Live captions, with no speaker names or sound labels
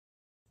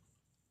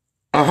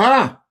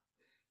Aha!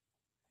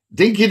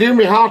 Dinky do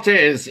me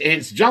hearties.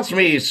 It's just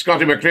me,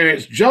 Scotty McClue.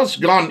 It's just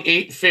gone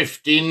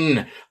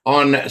 8:15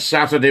 on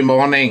Saturday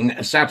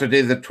morning,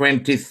 Saturday the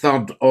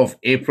 23rd of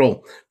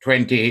April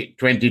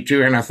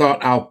 2022. And I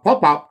thought I'll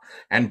pop up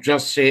and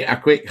just say a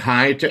quick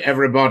hi to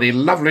everybody.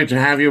 Lovely to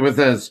have you with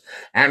us.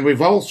 And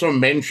we've also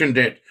mentioned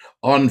it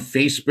on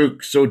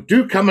Facebook. So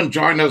do come and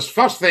join us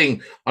first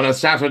thing on a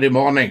Saturday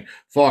morning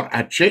for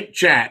a chit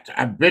chat,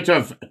 a bit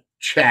of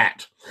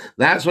chat.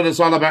 That's what it's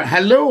all about.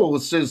 Hello,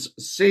 says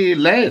Say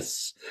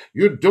Less.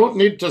 You don't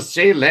need to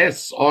say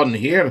less on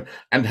here.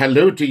 And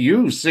hello to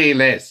you, Say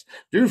Less.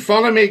 Do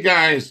follow me,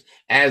 guys,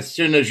 as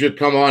soon as you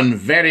come on.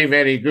 Very,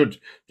 very good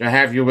to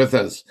have you with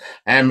us.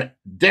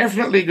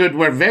 Definitely good.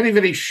 We're very,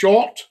 very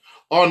short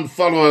on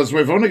followers.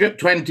 We've only got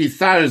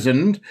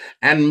 20,000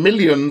 and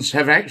millions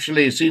have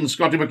actually seen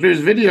Scotty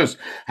McClue's videos.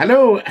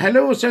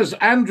 Hello, says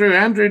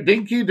Andrew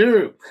Dinky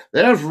Doo.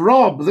 There's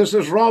Rob. This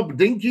is Rob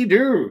Dinky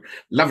Doo.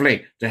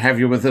 Lovely to have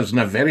you with us and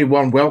a very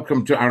warm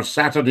welcome to our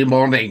Saturday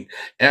morning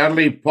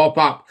early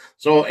pop-up.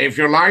 So if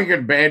you're lying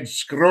in bed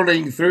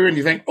scrolling through and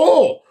you think,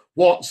 oh,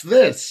 what's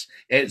this?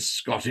 It's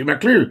Scotty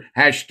McClue.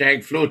 Hashtag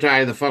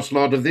Floatai, the first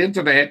lord of the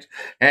internet.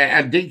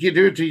 And Dinky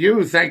Doo to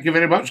you. Thank you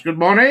very much. Good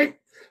morning.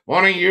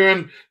 Morning,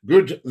 Ewan.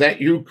 Good that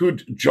you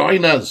could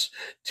join us.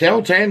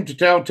 Tell 10 to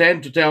tell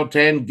 10 to tell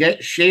 10.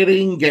 Get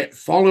sharing, get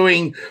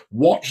following.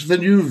 Watch the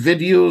new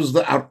videos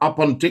that are up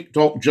on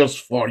TikTok just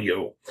for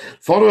you.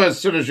 Follow as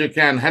soon as you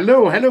can.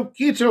 Hello,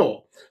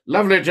 Keto.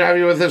 Lovely to have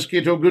you with us,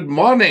 Keto. Good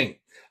morning.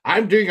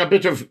 I'm doing a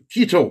bit of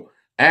keto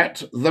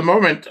at the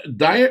moment,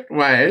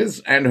 diet-wise,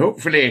 and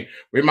hopefully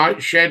we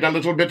might shed a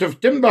little bit of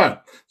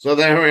timber. So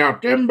there we are.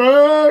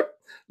 Timber.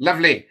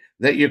 Lovely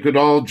that you could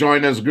all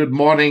join us. Good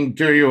morning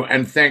to you,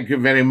 and thank you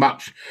very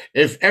much.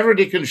 If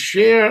everybody can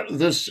share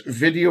this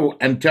video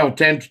and tell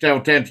 10 to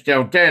tell 10 to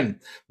tell 10,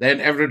 then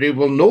everybody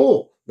will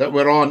know that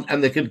we're on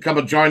and they can come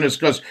and join us,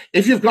 because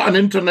if you've got an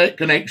internet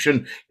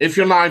connection, if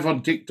you're live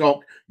on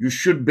TikTok, you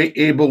should be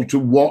able to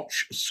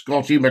watch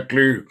Scotty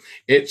McClue.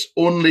 It's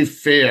only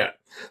fair.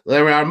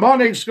 There we are.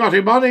 Morning,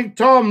 Scotty. Morning,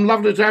 Tom.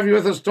 Lovely to have you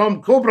with us.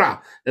 Tom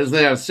Cobra is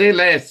there. Say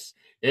Less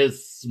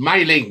is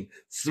smiling.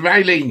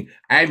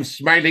 I'm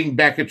smiling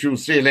back at you,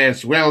 Say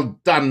Less. Well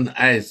done,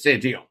 I say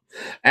to you.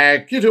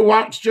 Keto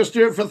works, just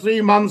do it for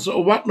 3 months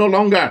or what no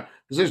longer,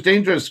 because it's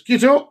dangerous.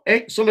 Keto,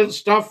 excellent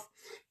stuff.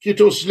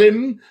 Keto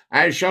Slim,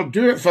 I shall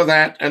do it for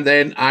that, and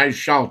then I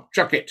shall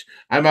chuck it.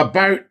 I'm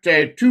about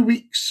 2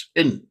 weeks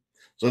in.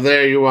 So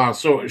there you are.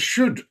 So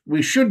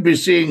we should be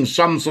seeing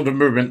some sort of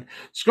movement.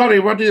 Scotty,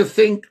 what do you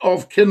think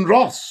of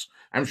Kinross?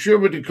 I'm sure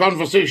we did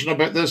conversation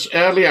about this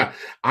earlier.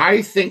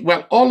 I think,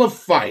 well, all of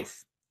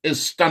Fife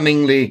is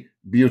stunningly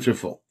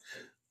beautiful.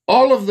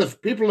 All of the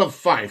people of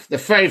Fife, the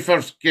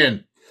Fifers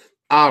kin,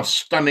 are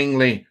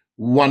stunningly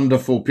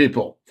wonderful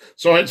people.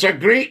 So it's a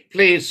great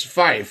place,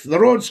 Fife. The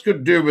roads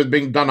could do with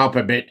being done up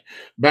a bit,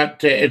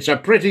 but it's a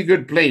pretty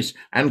good place,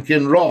 and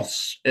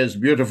Kinross is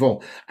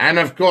beautiful. And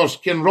of course,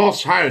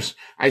 Kinross House,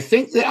 I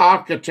think the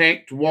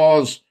architect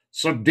was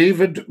Sir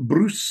David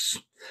Bruce,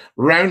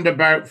 round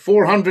about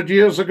 400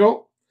 years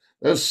ago.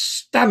 A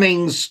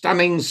stunning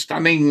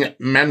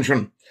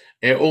mansion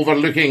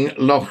overlooking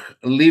Loch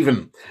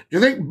Leven. Do you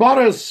think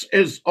Boris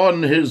is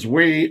on his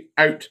way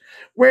out?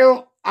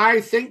 Well,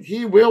 I think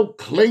he will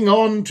cling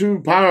on to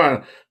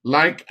power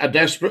like a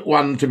desperate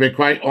one, to be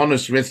quite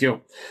honest with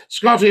you.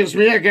 Scotty, it's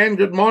me again.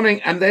 Good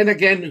morning. And then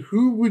again,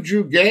 who would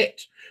you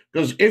get?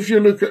 Because if you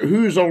look at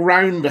who's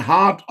around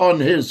hard on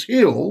his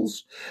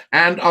heels,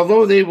 and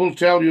although they will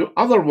tell you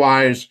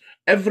otherwise,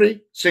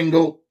 every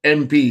single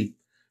MP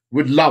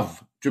would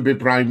love to be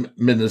Prime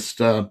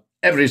Minister.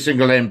 Every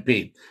single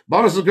MP.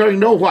 Boris is going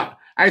nowhere.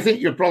 I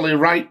think you're probably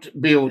right,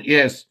 Bill.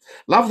 Yes.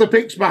 Love the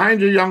pics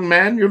behind you, young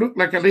man. You look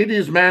like a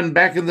ladies' man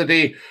back in the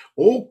day.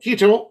 Oh,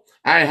 Keto,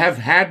 I have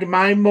had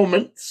my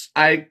moments,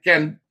 I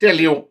can tell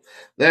you.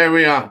 There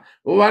we are.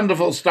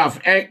 Wonderful stuff.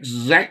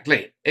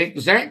 Exactly,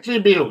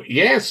 Bill.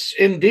 Yes,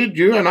 indeed,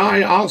 you and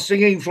I are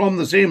singing from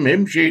the same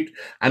hymn sheet,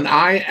 and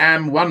I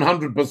am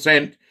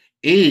 100%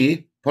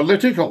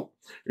 apolitical.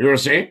 You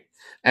see?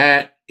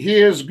 He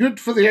is good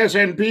for the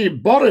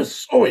SNP.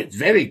 Boris, oh, it's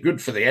very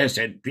good for the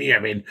SNP. I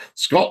mean,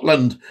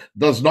 Scotland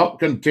does not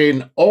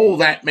contain all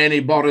that many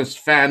Boris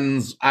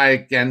fans,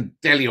 I can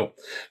tell you.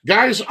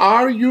 Guys,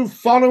 are you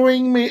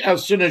following me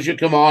as soon as you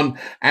come on?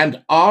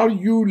 And are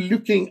you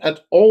looking at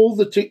all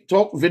the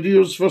TikTok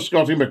videos for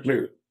Scotty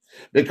McClue?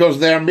 Because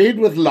they're made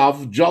with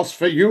love just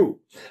for you.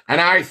 And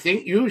I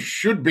think you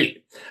should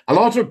be. A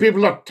lot of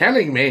people are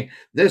telling me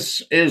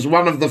this is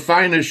one of the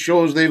finest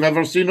shows they've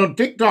ever seen on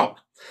TikTok.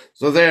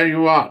 So there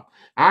you are.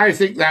 I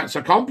think that's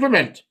a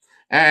compliment.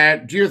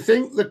 Do you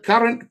think the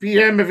current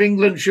PM of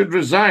England should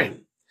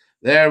resign?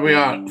 There we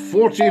are.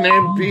 14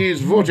 MPs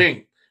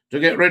voting to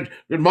get rid.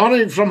 Good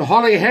morning from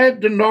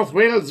Holyhead in North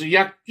Wales.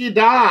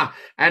 Yakida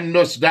and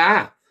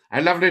Nusda.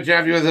 Lovely to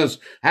have you with us.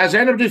 Has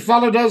anybody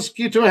followed us?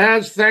 Keto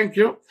has. Thank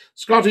you.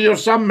 Scotty, you're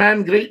some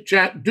man. Great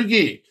chat.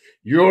 Doogie,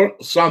 you're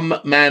some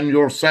man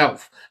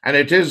yourself. and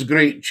it is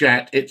great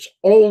chat. It's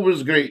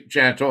always great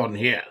chat on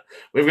here.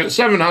 We've got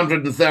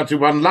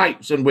 731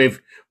 likes, and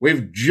we've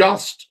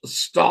just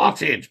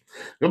started.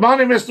 Good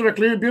morning, Mr.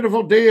 McClue.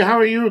 Beautiful day. How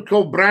are you,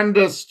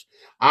 co-brandist?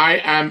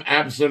 I am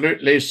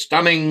absolutely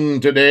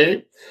stunning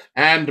today,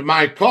 and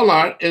my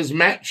collar is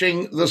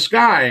matching the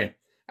sky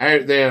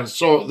out there.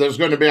 So there's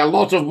going to be a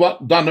lot of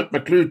work done at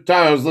McClue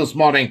Towers this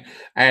morning.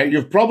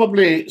 You've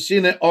probably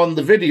seen it on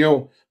the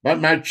video, but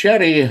my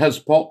cherry has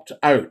popped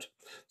out.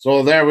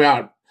 So there we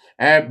are.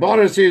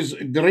 Boris's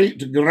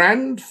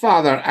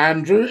great-grandfather,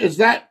 Andrew, is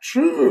that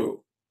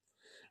true?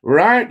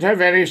 Right, how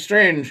very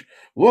strange.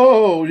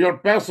 Whoa, your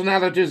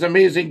personality is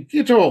amazing,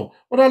 Keto.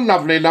 What a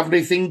lovely,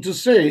 lovely thing to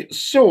say.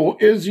 So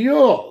is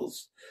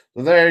yours.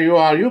 So there you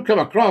are. You come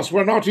across.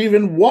 We're not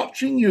even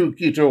watching you,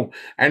 Keto,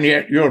 and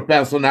yet your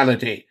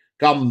personality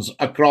comes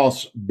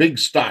across big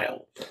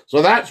style.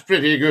 So that's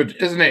pretty good,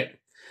 isn't it?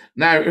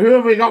 Now, who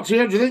have we got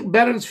here? Do you think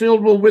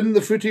Beresfield will win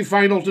the footy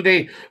final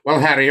today? Well,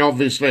 Harry,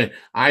 obviously,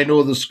 I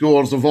know the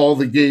scores of all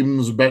the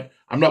games, but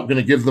I'm not going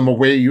to give them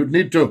away. You'd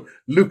need to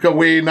look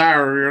away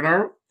now, you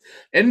know.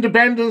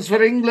 Independence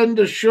for England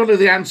is surely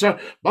the answer.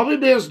 Bobby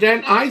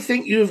Bearsden, I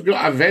think you've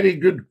got a very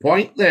good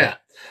point there.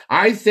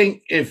 I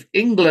think if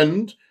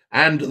England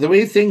and the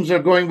way things are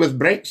going with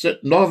Brexit,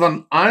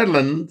 Northern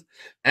Ireland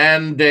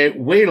and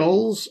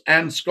Wales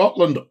and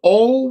Scotland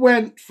all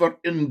went for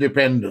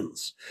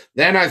independence,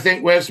 then I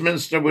think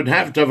Westminster would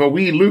have to have a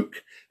wee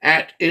look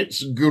at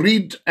its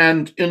greed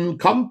and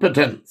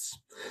incompetence.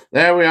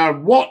 There we are.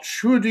 Watch.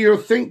 Who do you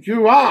think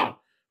you are?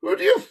 Who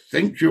do you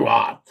think you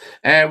are?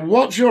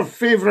 What's your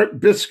favourite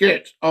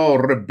biscuit? Oh,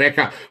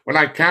 Rebecca. Well,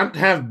 I can't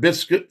have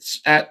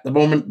biscuits at the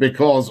moment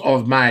because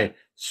of my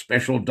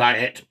special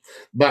diet,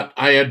 but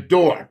I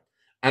adore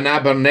an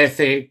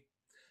Abernethy,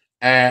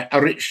 a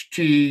rich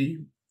tea,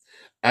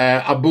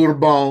 a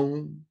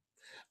bourbon.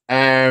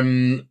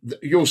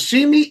 You'll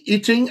see me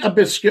eating a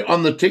biscuit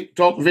on the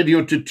TikTok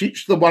video to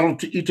teach the world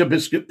to eat a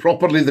biscuit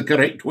properly the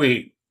correct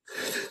way.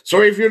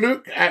 So if you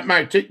look at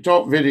my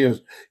TikTok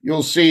videos,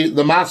 you'll see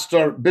the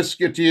master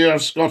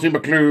biscuiteer, Scotty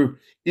McClue,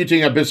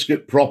 eating a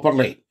biscuit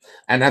properly.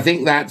 And I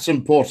think that's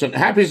important.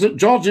 Happy St.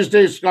 George's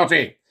Day,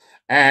 Scotty.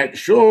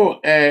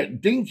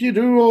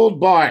 Dinky-doo, old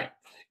boy.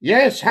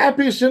 Yes,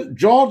 happy St.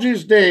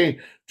 George's Day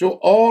to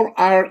all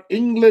our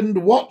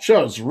England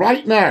watchers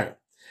right now.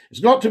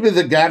 It's got to be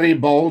the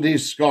Garibaldi,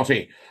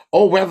 Scotty.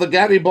 Oh, well, the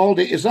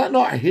Garibaldi, is that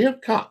not a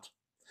haircut?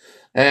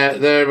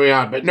 There we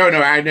are. But no,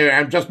 I know,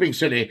 I'm just being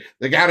silly.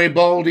 The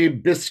Garibaldi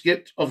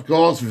biscuit, of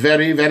course,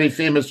 very, very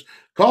famous,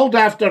 called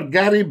after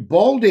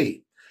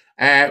Garibaldi.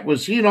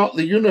 Was he not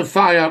the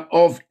unifier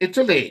of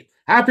Italy?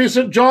 Happy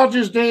St.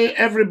 George's Day,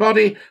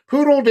 everybody.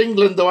 Poor old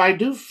England, though, I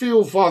do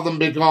feel for them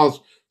because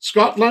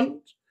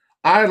Scotland,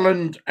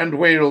 Ireland and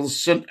Wales,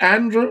 St.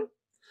 Andrew,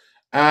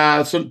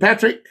 St.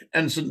 Patrick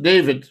and St.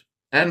 David,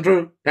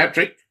 Andrew,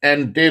 Patrick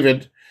and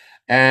David,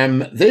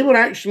 they were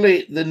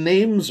actually the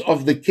names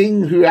of the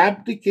king who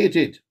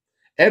abdicated.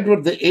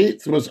 Edward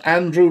VIII was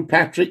Andrew,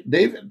 Patrick,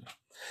 David.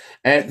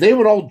 They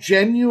were all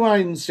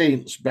genuine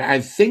saints, but I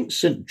think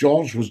St.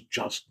 George was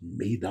just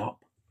made up.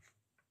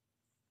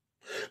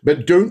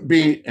 But don't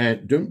be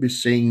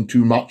saying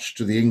too much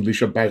to the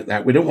English about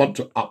that. We don't want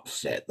to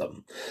upset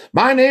them.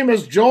 My name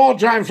is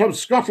George. I'm from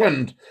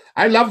Scotland.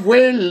 I love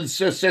Wales.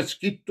 And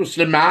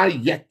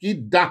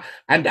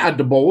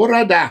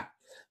Adborada.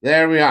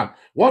 There we are.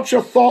 What's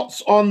your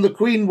thoughts on the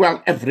Queen?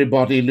 Well,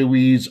 everybody,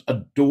 Louise,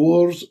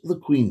 adores the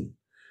Queen.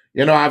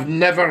 You know, I've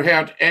never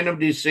heard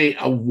anybody say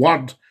a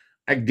word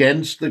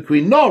against the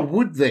Queen, nor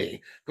would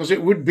they, because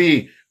it would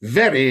be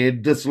very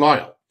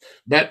disloyal.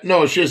 But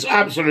no, she's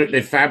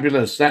absolutely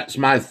fabulous. That's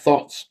my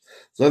thoughts.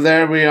 So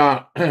there we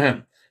are.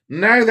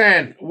 Now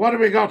then, what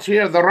have we got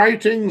here? The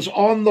writings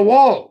on the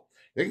wall.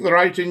 I think the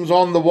writings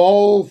on the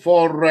wall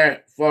for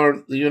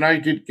the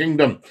United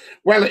Kingdom.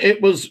 Well,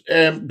 it was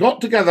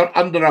got together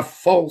under a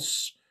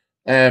false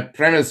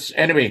premise.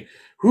 Anyway,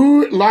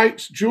 who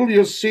likes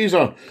Julius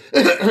Caesar?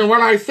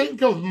 Well, I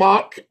think of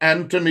Mark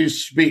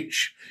Antony's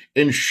speech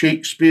in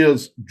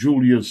Shakespeare's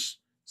Julius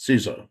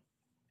Caesar.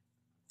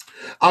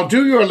 I'll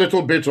do you a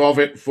little bit of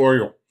it for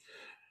you.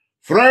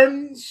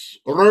 Friends,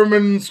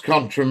 Romans,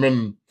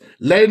 countrymen,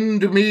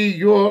 lend me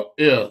your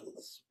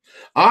ears.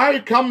 I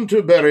come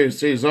to bury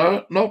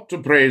Caesar, not to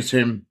praise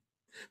him.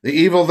 The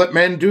evil that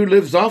men do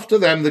lives after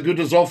them, the good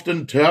is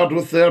often tarred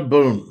with their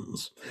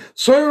bones.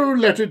 So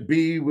let it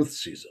be with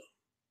Caesar.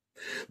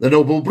 The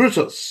noble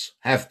Brutus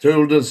hath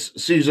told us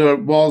Caesar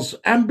was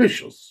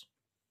ambitious.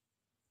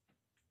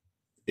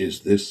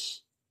 Is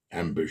this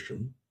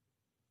ambition?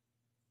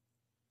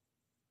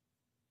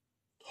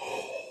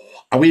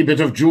 A wee bit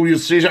of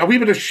Julius Caesar, a wee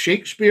bit of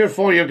Shakespeare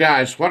for you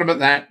guys. What about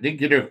that?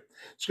 Dinky-doo.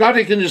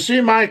 Scotty, can you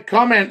see my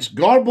comments?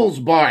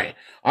 Gorbals boy.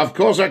 Of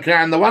course I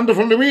can. The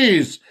wonderful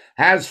Louise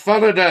has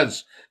followed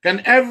us.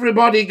 Can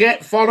everybody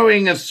get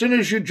following as soon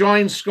as you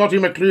join Scotty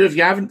McClue? If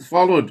you haven't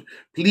followed,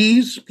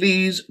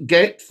 please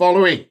get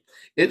following.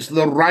 It's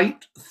the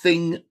right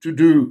thing to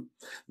do.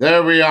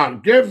 There we are.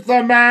 Give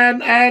the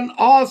man an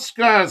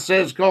Oscar,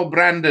 says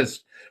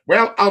Colbrandis.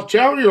 Well, I'll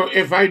tell you,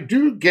 if I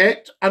do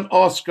get an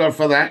Oscar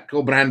for that,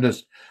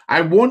 Colbrandis,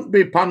 I won't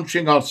be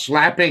punching or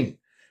slapping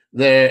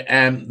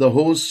the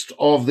host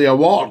of the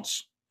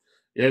awards.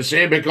 You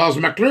see, because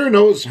McClue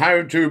knows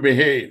how to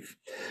behave.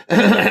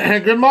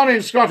 Good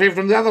morning, Scotty,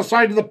 from the other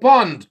side of the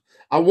pond.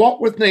 A walk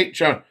with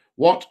nature.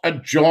 What a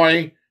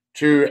joy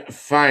to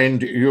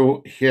find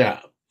you here.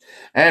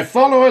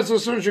 Follow us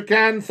as soon as you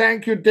can.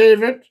 Thank you,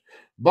 David.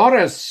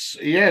 Boris,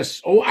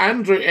 yes. Oh,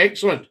 Andrew,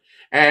 excellent.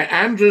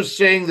 Andrew's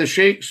saying the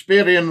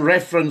Shakespearean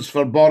reference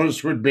for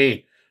Boris would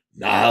be,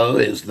 now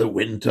is the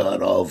winter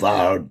of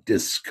our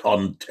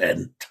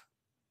discontent.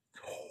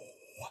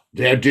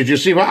 Did you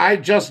see what I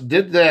just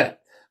did there?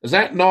 Is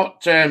that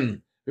not,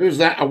 who's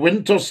that, A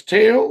Winter's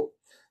Tale?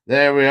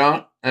 There we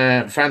are.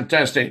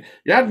 Fantastic.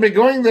 You had me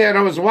going there.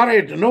 I was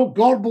worried. No,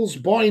 Gorbals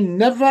boy,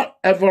 never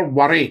ever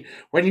worry.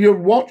 When you're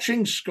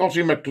watching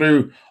Scotty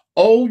McClue,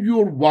 all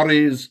your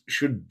worries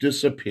should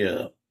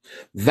disappear.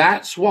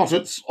 That's what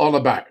it's all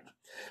about.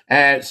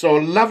 So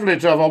lovely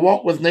to have a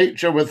walk with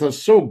nature with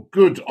us. So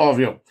good of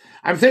you.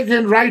 I'm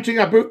thinking writing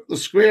a book, The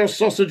Square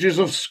Sausages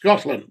of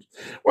Scotland.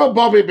 Well,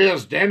 Bobby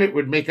Bears Dennett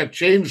would make a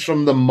change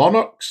from the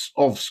monarchs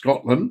of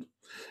Scotland.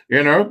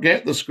 You know,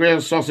 get the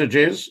square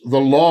sausages, the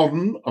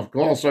Lorne, of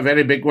course, a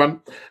very big one,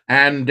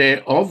 and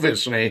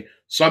obviously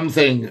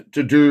something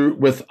to do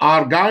with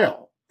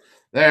Argyll.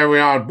 There we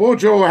are.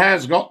 Bojo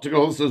has got to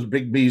go, says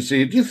Big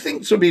BC. Do you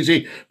think so,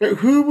 BC? But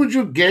who would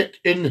you get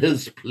in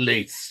his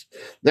place?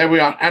 There we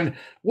are. And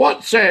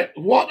what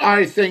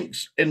I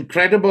think's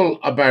incredible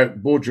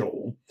about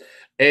Bojo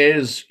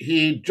is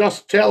he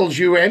just tells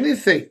you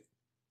anything,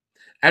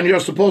 and you're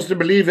supposed to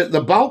believe it.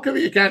 The bulk of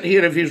it you can't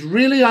hear. If he's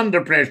really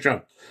under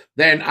pressure,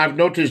 then I've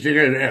noticed it.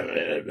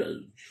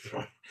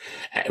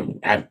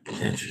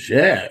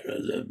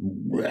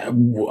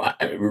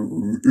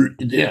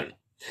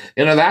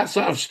 You know, that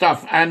sort of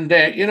stuff. And,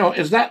 you know,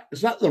 is that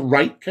the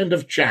right kind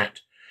of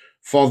chat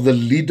for the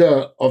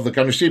leader of the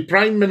country? See,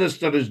 Prime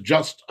Minister is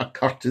just a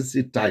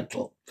courtesy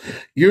title,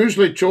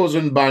 usually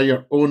chosen by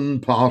your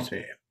own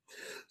party.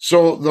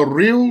 So the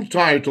real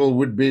title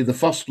would be the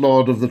First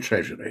Lord of the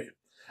Treasury,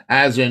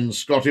 as in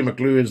Scotty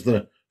McClue is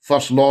the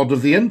First Lord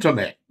of the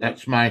Internet.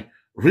 That's my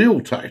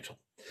real title.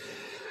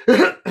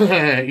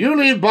 You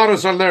leave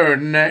Boris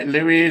alone,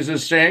 Louise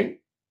is saying.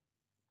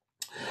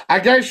 I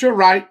guess you're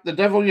right. The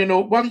devil, you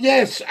know. Well,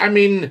 yes, I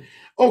mean,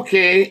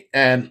 okay,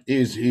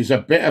 he's a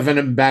bit of an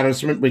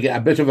embarrassment. We get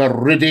a bit of a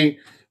riddy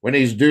when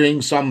he's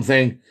doing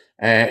something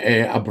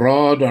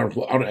abroad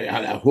or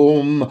at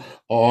home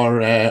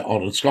or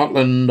in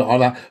Scotland or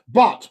that.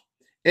 But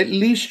at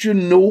least you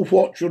know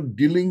what you're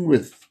dealing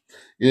with.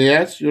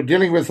 Yes, you're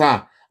dealing with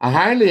a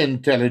highly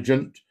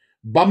intelligent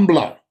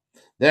bumbler.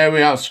 There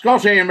we are.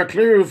 Scotty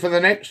McClue for the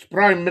next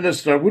Prime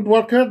Minister.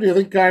 Woodworker, do you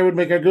think I would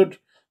make a good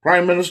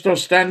Prime Minister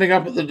standing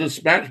up at the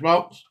dispatch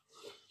box?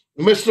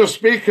 Mr.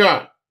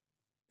 Speaker,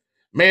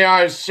 may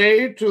I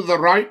say to the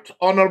right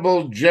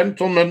honourable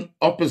gentleman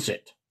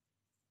opposite.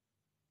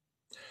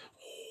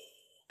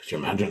 Could you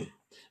imagine?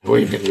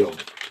 Waving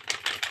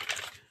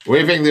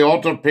the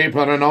order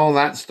paper and all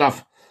that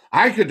stuff.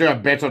 I could do a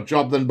better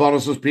job than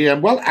Boris's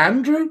PM. Well,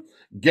 Andrew,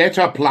 get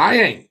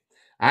applying.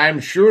 I'm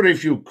sure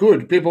if you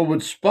could, people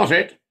would spot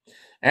it.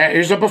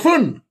 He's a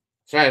buffoon,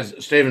 says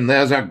Stephen.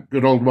 There's a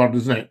good old word,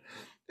 isn't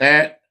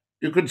it?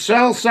 You could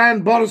sell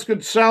sand. Boris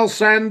could sell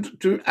sand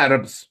to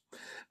Arabs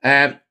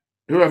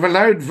who have a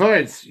loud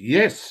voice.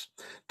 Yes.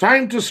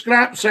 Time to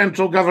scrap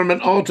central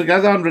government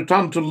altogether and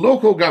return to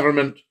local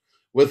government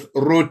with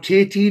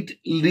rotated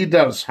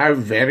leaders. How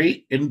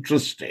very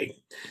interesting.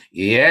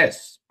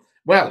 Yes.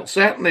 Well,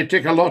 certainly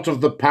take a lot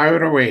of the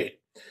power away.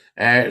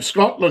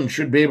 Scotland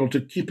should be able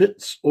to keep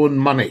its own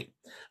money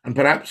and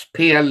perhaps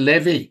pay a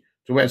levy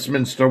to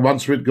Westminster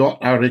once we'd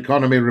got our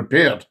economy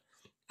repaired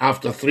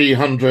after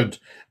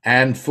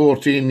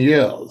 314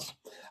 years.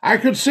 I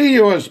could see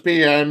you as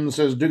PM,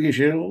 says Dougie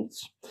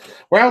Shields.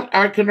 Well,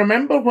 I can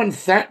remember when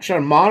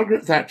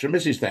Margaret Thatcher,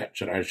 Mrs.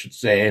 Thatcher, I should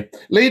say,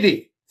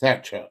 Lady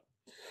Thatcher,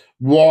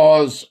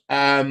 was,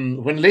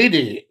 when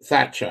Lady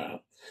Thatcher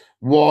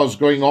was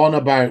going on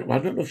about, I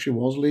don't know if she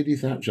was Lady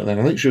Thatcher then,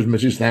 I think she was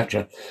Mrs.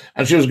 Thatcher,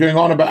 and she was going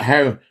on about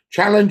how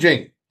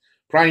challenging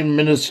prime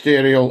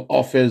ministerial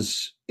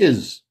office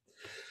is.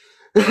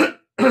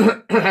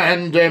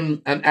 and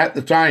at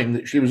the time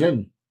that she was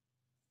in,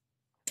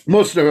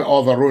 most of it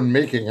of her own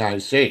making, I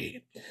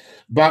say.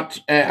 But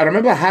I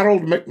remember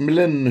Harold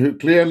Macmillan, who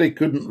clearly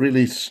couldn't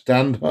really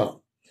stand her,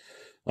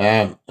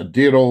 a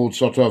dear old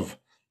sort of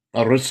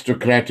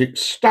aristocratic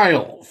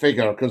style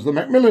figure, because the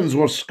Macmillans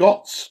were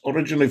Scots,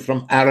 originally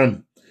from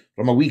Arran,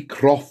 from a wee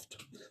croft.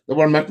 They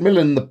were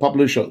Macmillan, the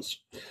publishers.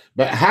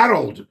 But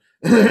Harold,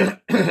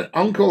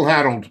 Uncle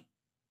Harold,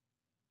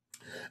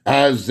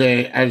 as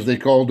they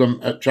called him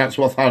at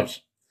Chatsworth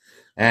House,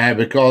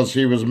 because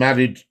he was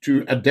married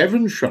to a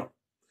Devonshire.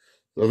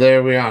 So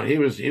there we are. He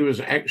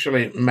was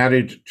actually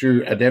married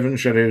to a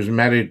Devonshire. He was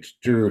married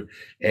to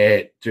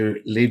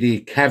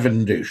Lady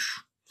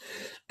Cavendish,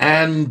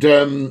 and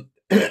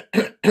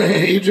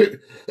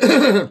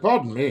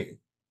pardon me.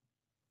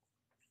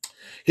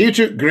 He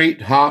took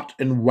great heart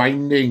in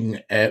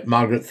winding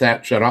Margaret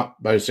Thatcher up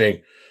by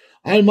saying,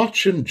 I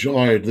much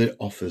enjoyed the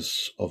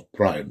office of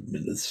Prime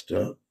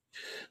Minister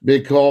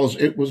because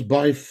it was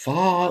by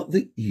far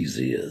the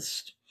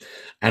easiest,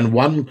 and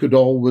one could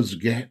always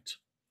get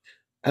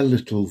a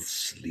little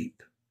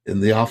sleep in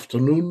the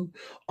afternoon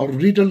or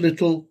read a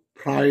little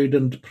Pride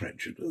and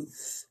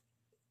Prejudice.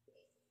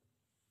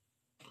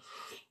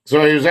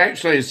 So he was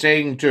actually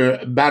saying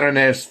to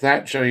Baroness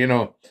Thatcher,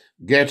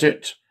 get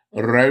it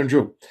around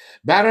you.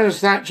 Baroness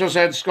Thatcher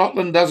said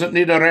Scotland doesn't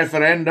need a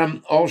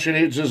referendum. All she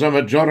needs is a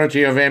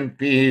majority of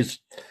MPs.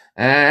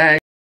 Well,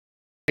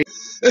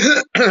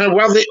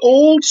 the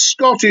old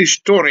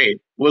Scottish Tory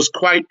was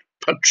quite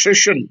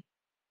patrician,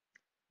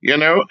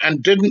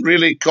 and didn't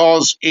really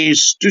cause a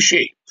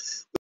stushy.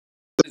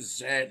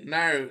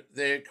 Now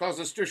they cause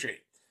a stushy.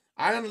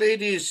 Iron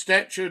Lady's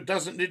statue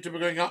doesn't need to be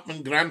going up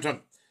in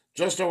Grantham.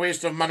 Just a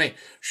waste of money.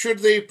 Should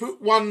they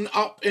put one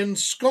up in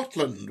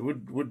Scotland?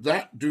 Would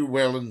that do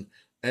well in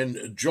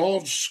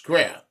George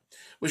Square?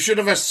 We should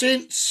have a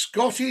St.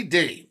 Scotty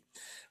Day.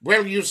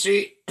 Well, you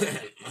see,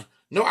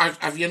 no,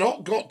 have you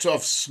not got to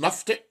have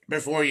snuffed it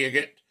before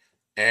you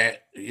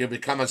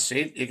become a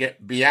saint? You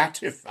get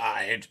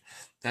beatified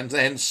and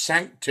then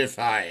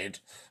sanctified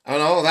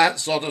and all that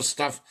sort of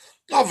stuff.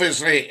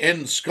 Obviously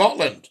in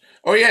Scotland.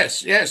 Oh,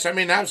 yes, I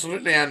mean,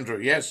 absolutely,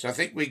 Andrew. Yes, I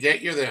think we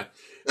get you there.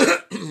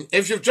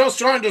 If you've just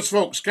joined us,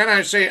 folks, can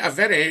I say a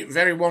very,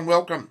 very warm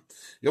welcome.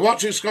 You're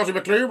watching Scottie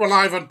McClue. We're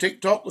live on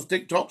TikTok with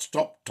TikTok's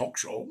Top Talk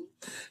Show.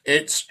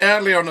 It's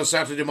early on a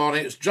Saturday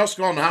morning. It's just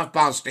gone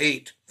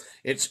 8:30.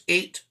 It's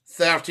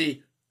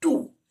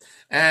 8:32.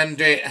 And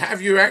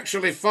have you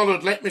actually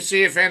followed? Let me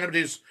see if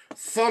anybody's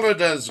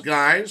followed us,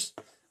 guys.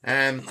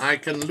 I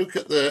can look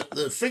at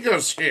the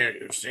figures here,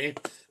 you see.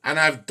 And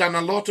I've done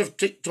a lot of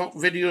TikTok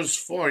videos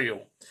for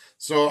you.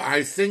 So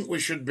I think we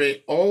should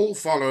be all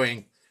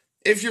following.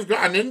 If you've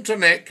got an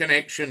internet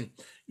connection,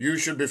 you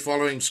should be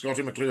following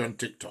Scottie McClue on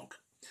TikTok.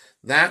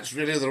 That's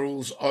really the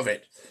rules of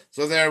it.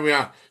 So there we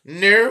are.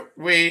 Now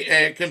we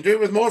can do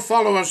with more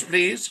followers,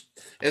 please.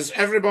 Is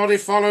everybody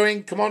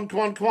following? Come on.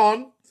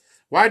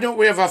 Why don't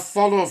we have a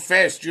follow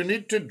fest? You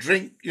need a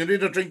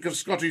drink of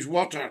Scottish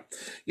water.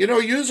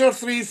 User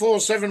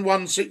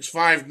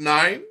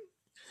 3471659,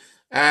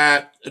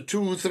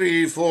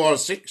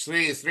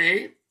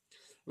 234633.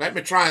 Let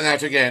me try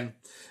that again.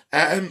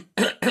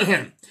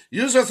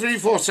 User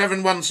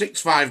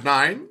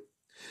 3471659,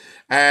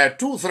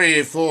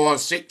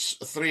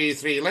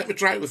 234633. Let me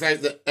try it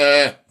without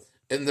the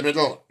in the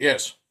middle.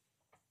 Yes.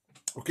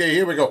 Okay,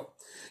 here we go.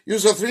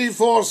 User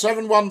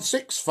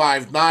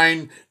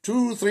 3471659,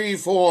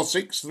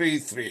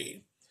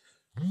 234633.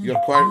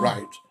 You're quite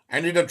right. I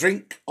need a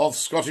drink of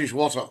Scottish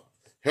water.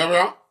 Here we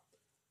are.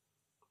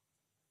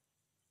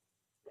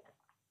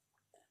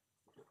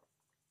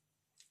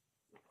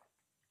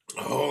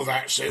 Oh,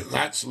 that's it.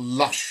 That's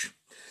lush.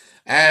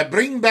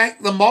 Bring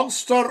back the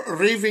monster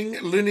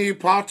raving loony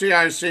party.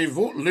 I say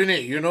vote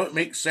loony. It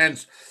makes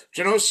sense.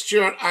 Do you know,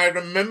 Stuart, I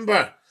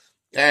remember,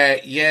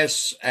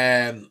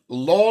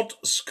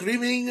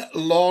 Screaming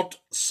Lord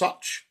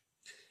Such.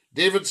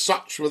 David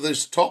Such with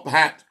his top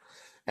hat,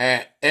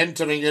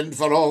 entering in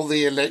for all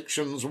the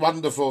elections.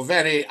 Wonderful,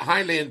 very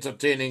highly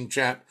entertaining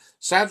chap.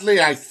 Sadly,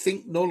 I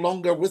think no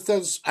longer with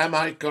us. Am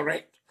I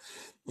correct?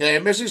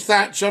 Mrs.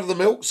 Thatcher, the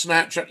milk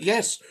snatcher.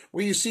 Yes,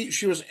 well, you see,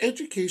 she was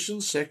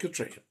Education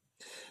Secretary.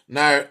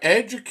 Now,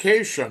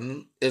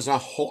 education is a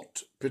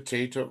hot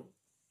potato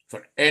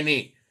for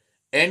any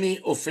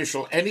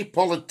official, any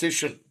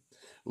politician,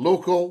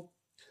 local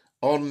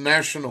or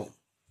national.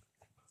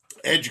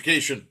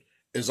 Education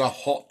is a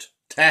hot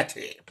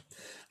tatty.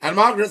 And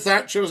Margaret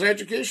Thatcher was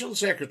Education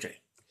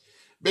Secretary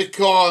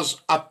because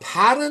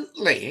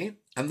apparently,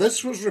 and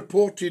this was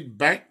reported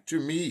back to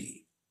me,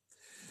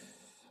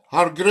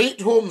 her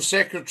great Home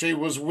Secretary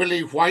was Willie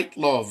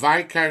Whitelaw,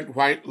 Viscount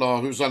Whitelaw,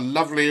 who's a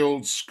lovely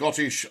old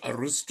Scottish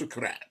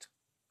aristocrat.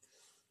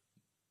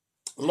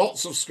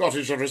 Lots of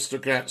Scottish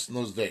aristocrats in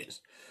those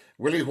days.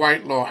 Willie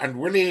Whitelaw, and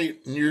Willie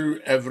knew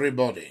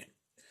everybody.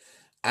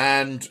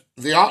 And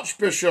the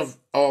Archbishop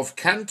of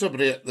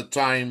Canterbury at the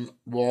time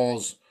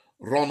was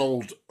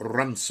Ronald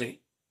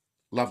Runcie,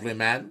 lovely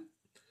man,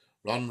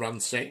 Ron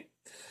Runcie.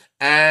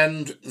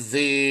 And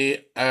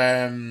the...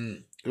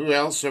 who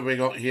else have we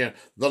got here?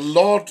 The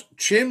Lord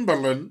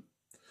Chamberlain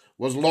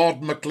was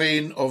Lord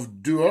Maclean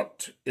of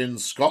Duart in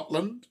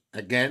Scotland,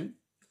 again,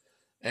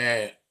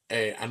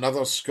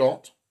 another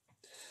Scot.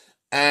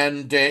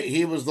 And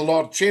he was the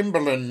Lord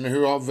Chamberlain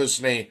who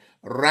obviously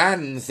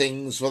ran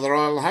things for the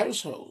royal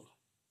household.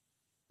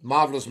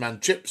 Marvellous man,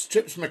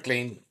 Chips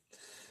Maclean.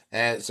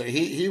 So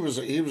he was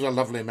a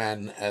lovely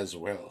man as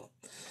well.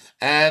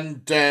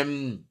 And...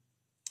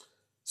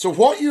 So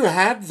what you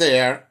had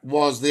there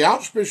was the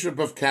Archbishop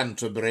of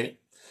Canterbury,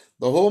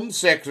 the Home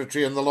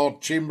Secretary, and the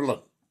Lord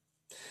Chamberlain.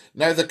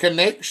 Now, the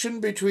connection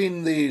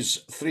between these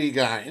three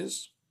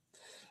guys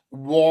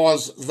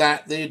was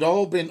that they'd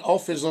all been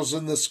officers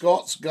in the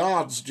Scots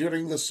Guards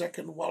during the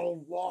Second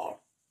World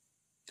War.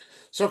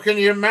 So can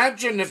you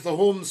imagine if the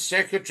Home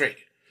Secretary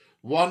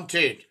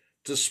wanted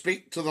to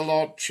speak to the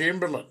Lord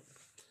Chamberlain,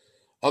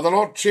 or the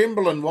Lord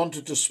Chamberlain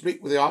wanted to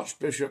speak with the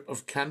Archbishop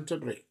of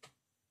Canterbury.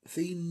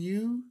 They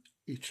knew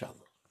each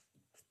other.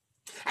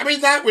 I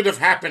mean, that would have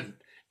happened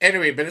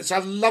anyway, but it's a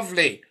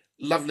lovely,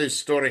 lovely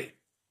story.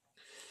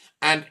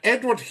 And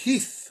Edward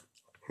Heath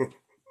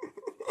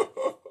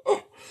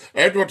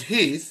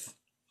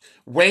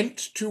went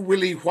to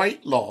Willie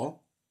Whitelaw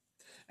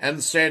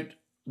and said,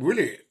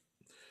 Willie,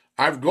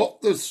 I've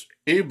got this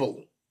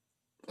able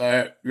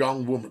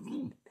young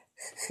woman,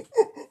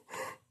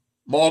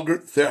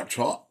 Margaret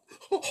Thatcher.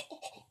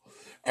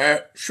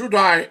 Should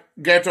I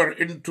get her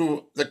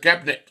into the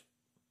cabinet?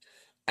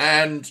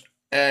 And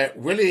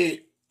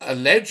Willie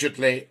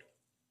allegedly,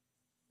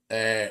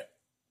 well,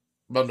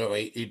 no,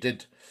 he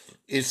did.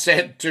 He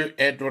said to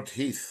Edward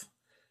Heath,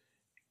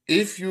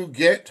 if you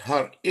get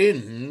her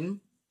in,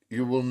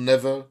 you will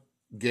never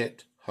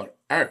get her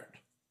out.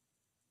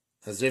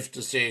 As if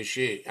to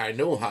say, I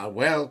know her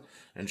well,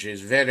 and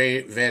she's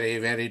very, very,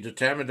 very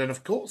determined. And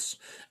of course,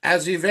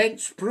 as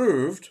events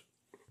proved,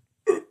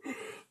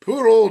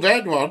 poor old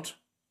Edward,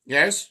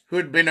 yes,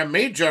 who'd been a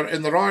major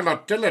in the Royal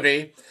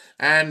Artillery,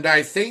 and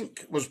I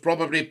think was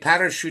probably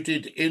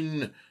parachuted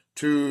in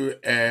to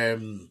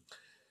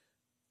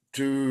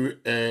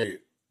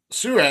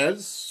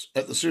Suez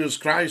at the Suez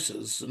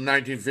Crisis in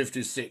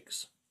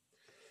 1956.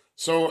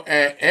 So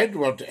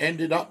Edward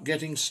ended up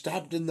getting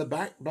stabbed in the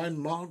back by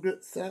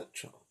Margaret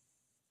Thatcher.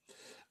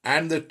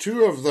 And the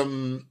two of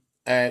them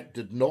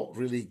did not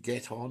really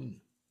get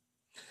on.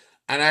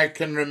 And I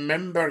can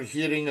remember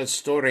hearing a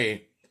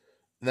story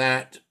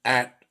that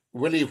at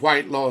Willie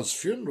Whitelaw's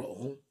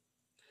funeral,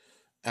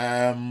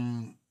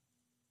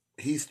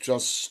 Heath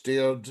just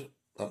stared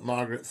at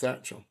Margaret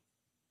Thatcher.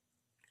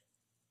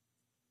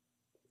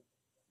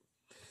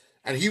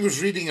 And he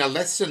was reading a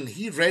lesson.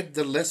 He read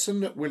the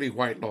lesson at Willie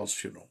Whitelaw's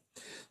funeral.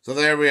 So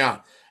there we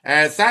are.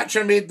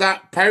 Thatcher made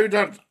that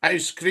powdered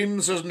ice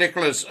cream, says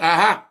Nicholas.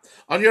 Aha.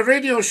 On your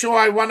radio show,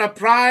 I won a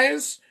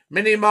prize,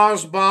 mini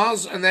Mars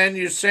bars, and then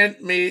you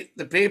sent me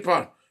the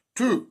paper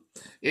too.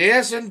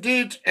 Yes,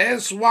 indeed.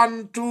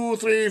 S1, 2,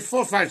 3,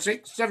 4, 5,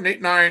 6, 7,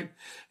 8, 9,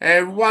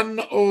 1,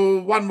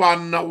 0, 1,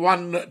 1,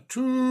 1,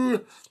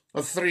 2,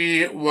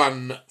 3,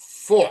 1,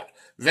 4.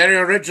 Very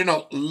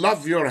original.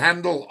 Love your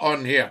handle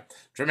on here.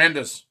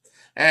 Tremendous.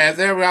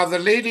 There we are. The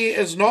lady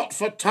is not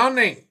for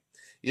turning.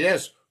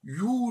 Yes,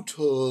 you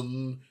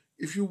turn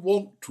if you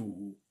want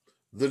to.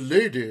 The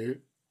lady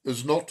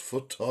is not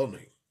for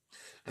turning.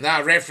 And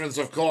that reference,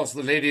 of course,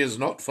 the lady is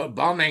not for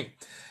burning.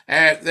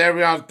 There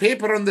we are.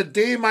 Paper on the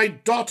day my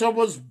daughter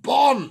was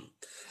born.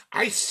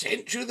 I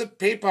sent you the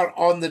paper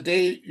on the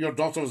day your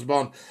daughter was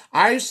born.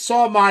 I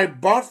saw my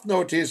birth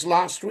notice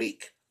last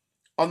week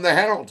on the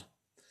Herald.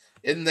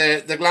 In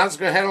the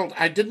Glasgow Herald,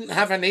 I didn't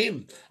have a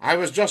name. I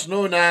was just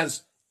known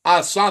as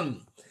a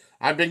son.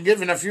 I've been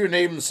given a few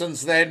names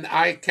since then,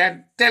 I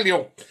can tell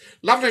you.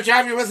 Lovely to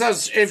have you with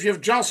us. If you've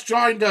just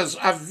joined us,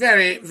 a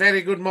very,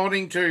 very good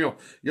morning to you.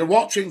 You're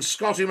watching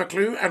Scottie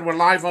McClue, and we're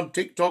live on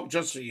TikTok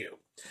just for you.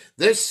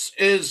 This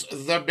is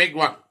the big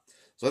one.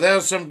 So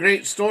there's some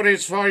great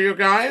stories for you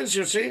guys,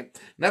 you see.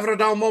 Never a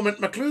dull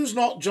moment. McClue's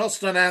not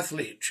just an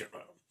athlete, you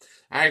know.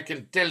 I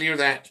can tell you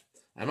that.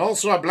 I'm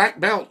also a black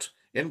belt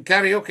in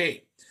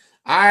karaoke.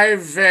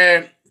 I've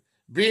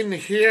been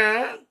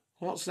here.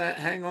 What's that?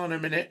 Hang on a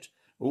minute.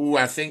 Oh,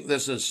 I think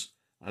this is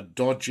a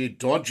dodgy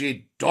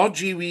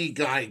wee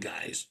guy,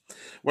 guys.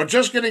 We're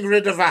just getting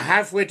rid of a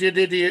half-witted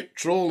idiot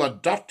troll, a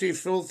dirty,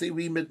 filthy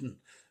wee midden.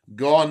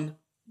 Gone.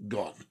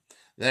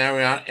 There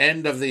we are,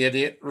 end of the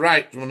idiot.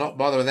 Right, we'll not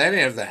bother with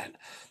any of that.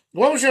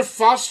 What was your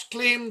first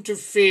claim to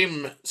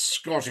fame,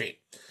 Scotty?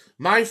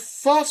 My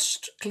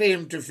first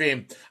claim to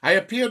fame, I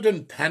appeared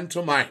in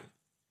pantomime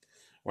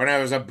when I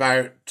was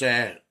about,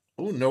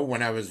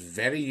 when I was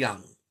very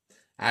young.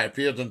 I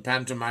appeared in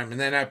pantomime, and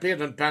then I appeared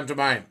in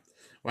pantomime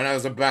when I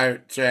was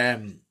about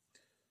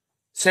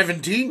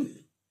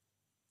 17.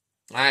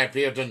 I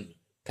appeared in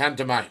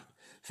pantomime.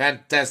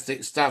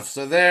 Fantastic stuff.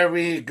 So there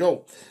we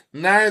go.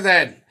 Now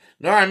then,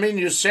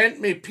 you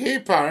sent me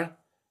paper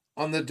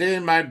on the day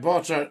my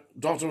daughter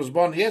was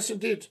born. Yes,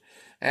 indeed.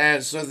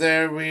 So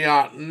there we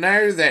are.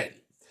 Now then,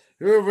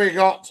 who have we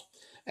got?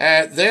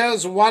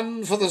 There's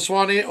one for the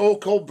Swanee,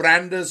 Oakle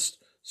Brandis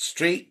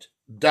Street,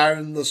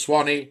 down the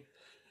Swanee,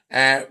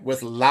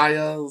 with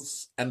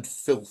liars and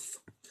filth.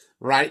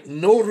 Right,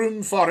 no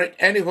room for it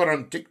anywhere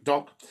on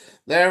TikTok.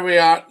 There we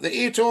are. The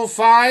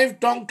 805,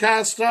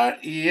 Doncaster.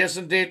 Yes,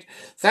 indeed.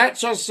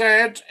 Thatcher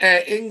said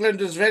England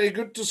is very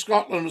good to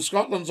Scotland.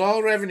 Scotland's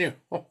oil revenue.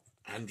 Oh,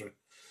 Andrew.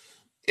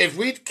 If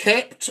we'd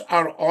kept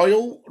our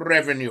oil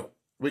revenue,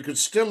 we could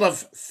still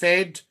have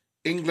fed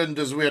England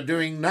as we're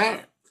doing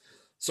now.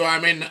 So, I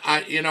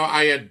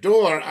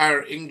adore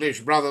our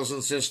English brothers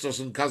and sisters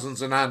and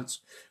cousins and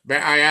aunts,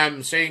 but I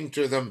am saying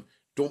to them,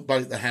 don't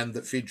bite the hand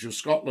that feeds you.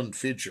 Scotland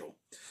feeds you.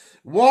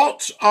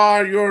 What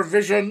are your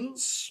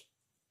visions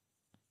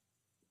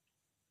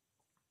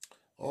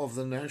of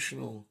the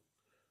national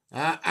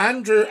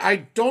Andrew,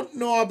 I don't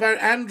know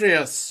about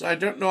Andreas. I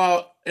don't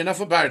know enough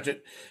about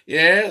it.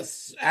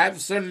 Yes,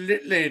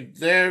 absolutely.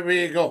 There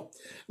we go.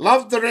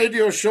 Love the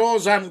radio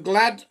shows. I'm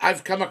glad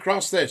I've come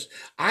across this.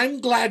 I'm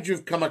glad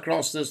you've come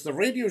across this. The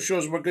radio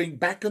shows, we're going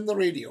back on the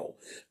radio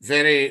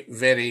very,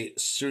 very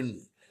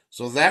soon.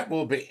 So that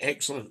will be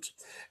excellent.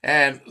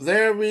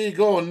 There we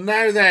go.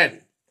 Now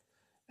then,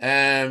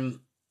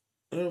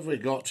 who have we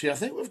got here? I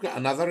think we've got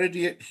another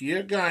idiot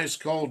here, guys,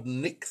 called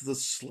Nick the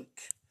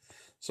Slick.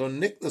 So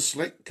Nick the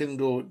Slick can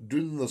go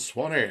doon the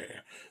swanny.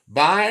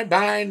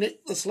 Bye,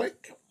 Nick the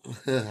Slick.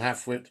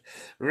 Halfwit.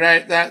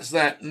 Right, that's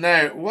that.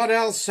 Now, what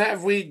else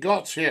have we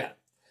got here?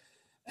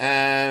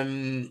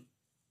 Thatcher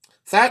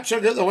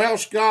got the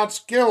Welsh Guards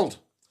killed,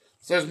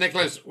 says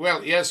Nicholas.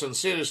 Well, yes, and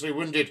seriously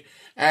wounded.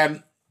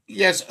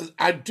 Yes,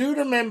 I do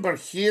remember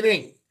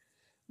hearing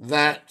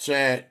that,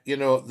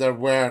 there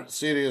were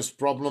serious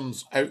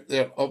problems out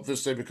there,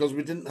 obviously, because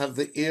we didn't have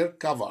the air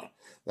cover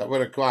that were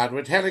required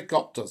with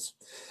helicopters.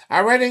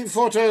 Our wedding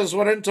photos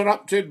were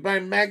interrupted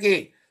by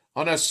Maggie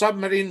on a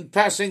submarine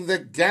passing the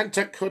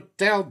Gantic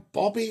Hotel.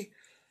 Bobby?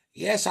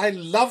 Yes, I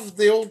loved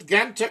the old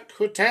Gantic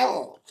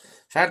Hotel.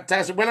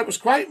 Fantastic. Well, it was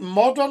quite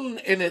modern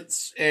in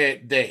its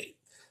day.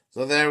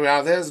 So there we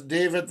are. There's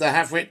David the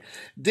halfwit.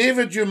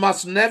 David, you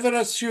must never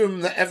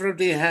assume that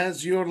everybody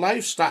has your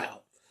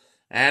lifestyle.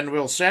 And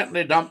we'll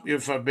certainly dump you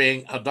for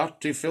being a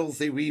dirty,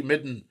 filthy wee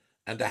midden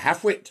and a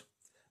halfwit.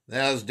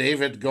 There's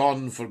David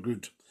gone for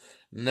good.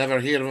 Never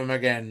hear of him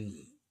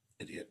again.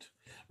 Idiot.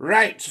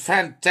 Right,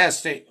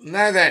 fantastic.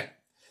 Now then.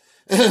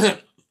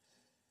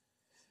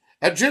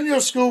 At junior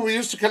school, we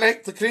used to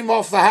collect the cream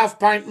off the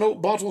half-pint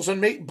milk bottles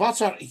and make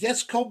butter.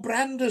 Yes, called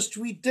Brandist.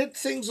 We did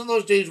things in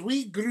those days.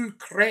 We grew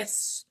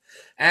cress,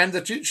 and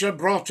the teacher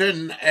brought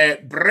in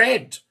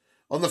bread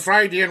on the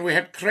Friday, and we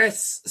had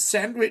cress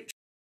sandwich.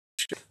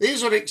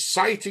 These were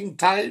exciting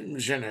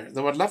times, you know.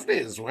 They were lovely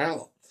as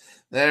well.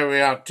 There we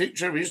are,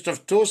 teacher. We used to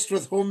have toast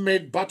with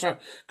homemade butter.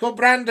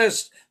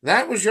 Brandist,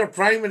 that was your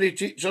primary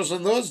teachers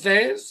in those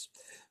days.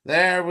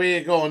 There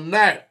we go.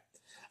 Now,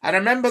 I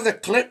remember the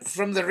clip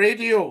from the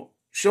radio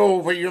show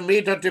where you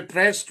made a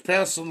depressed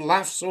person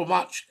laugh so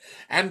much.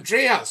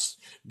 Andreas,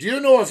 do you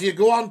know if you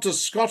go on to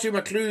Scottie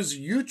McClue's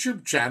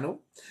YouTube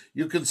channel,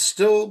 you can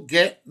still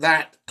get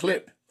that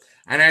clip?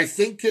 And I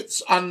think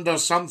it's under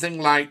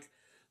something like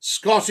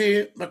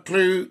Scottie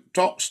McClue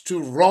talks to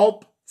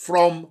Rob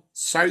from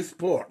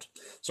Southport.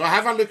 So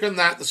have a look on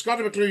that. The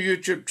Scottie McClue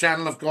YouTube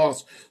channel, of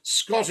course,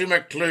 Scottie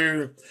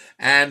McClue,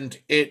 and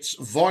it's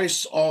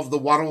Voice of the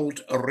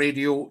World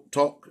Radio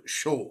Talk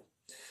Show.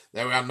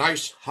 There we are,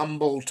 nice,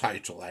 humble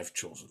title I've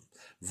chosen.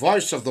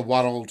 Voice of the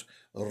World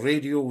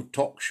Radio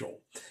Talk Show.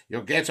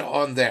 You'll get it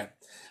on there.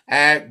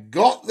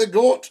 Got the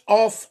goat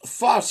off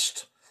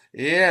first.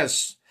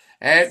 Yes.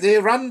 They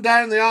run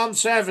down the armed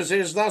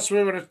services, thus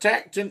we were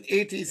attacked in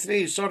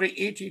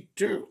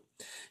 82.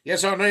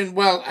 Yes, I mean,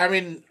 well,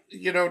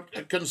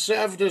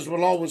 conservatives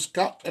will always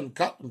cut and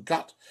cut and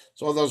cut.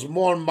 So there's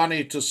more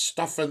money to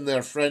stuff in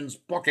their friends'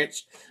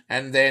 pockets,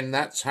 and then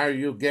that's how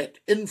you get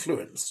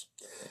influence.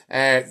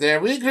 There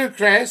we grew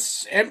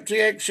cress, empty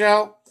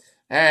eggshell,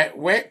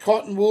 wet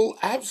cotton wool,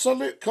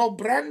 absolute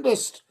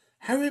Brandist.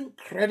 How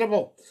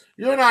incredible.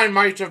 You and I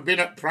might have been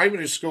at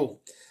primary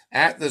school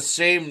at the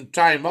same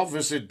time,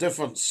 obviously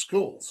different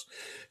schools.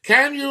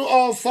 Can you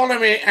all follow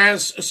me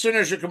as soon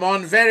as you come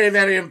on? Very,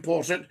 very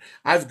important.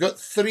 I've got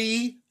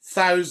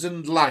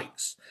 3,000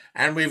 likes,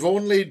 and we've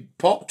only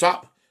popped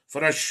up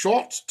for a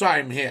short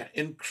time here.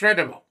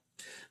 Incredible.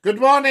 Good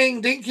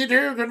morning, Dinky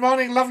Doo. Good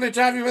morning. Lovely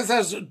to have you with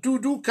us.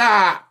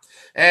 Duduka.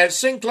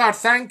 Sinclair,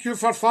 thank you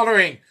for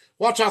following.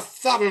 What a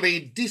thoroughly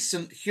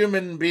decent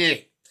human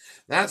being.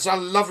 That's a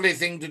lovely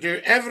thing to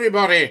do.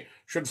 Everybody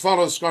should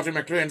follow Scottie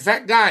McClue. In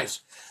fact,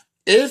 guys,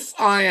 if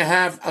I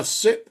have a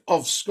sip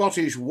of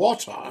Scottish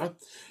water,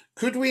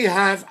 could we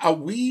have a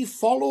wee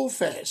follow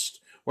fest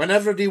when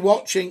everybody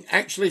watching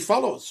actually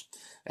follows?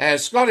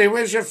 Scottie,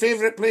 where's your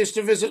favourite place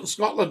to visit in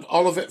Scotland?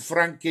 All of it,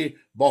 Frankie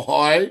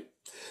Bohoy.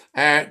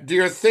 Do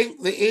you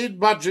think the aid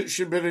budget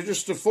should be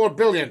reduced to 4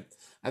 billion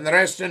and the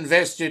rest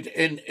invested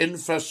in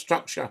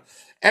infrastructure?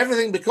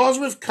 Everything, because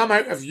we've come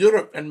out of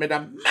Europe and made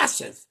a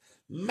massive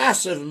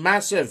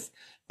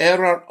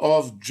error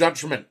of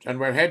judgment, and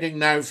we're heading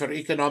now for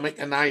economic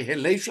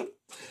annihilation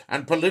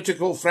and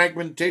political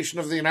fragmentation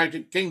of the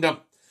United Kingdom.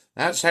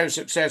 That's how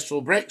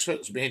successful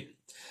Brexit's been.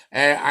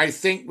 I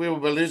think we will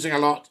be losing a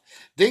lot.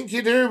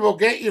 Dinky Doo will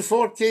get you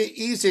 4K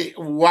easy.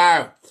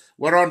 Wow.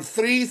 We're on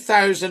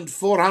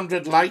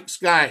 3,400 likes,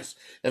 guys.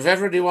 If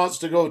everybody wants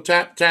to go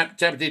tap, tap,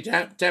 tappity,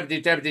 tap,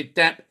 tappity, tappity,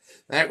 tap,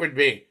 that would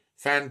be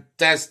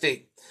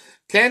fantastic.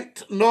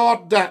 Kent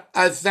Nord,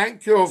 I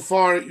thank you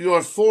for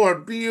your 4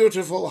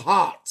 beautiful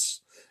hearts.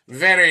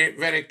 Very,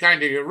 very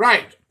kind of you.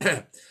 Right.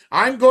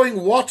 I'm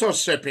going water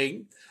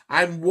sipping.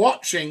 I'm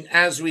watching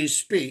as we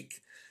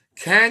speak.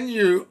 Can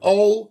you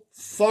all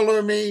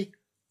follow me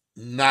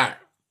now?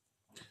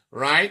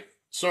 Right?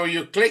 So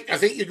you click, I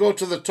think you go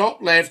to the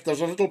top left,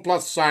 there's a little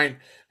plus sign,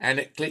 and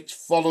it clicks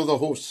follow the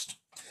host.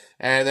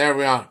 There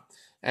we are.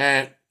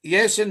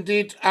 Yes,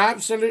 indeed.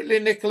 Absolutely,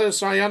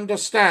 Nicholas. I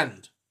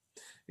understand.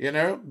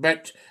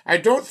 But I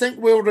don't think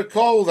we'll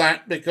recall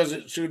that because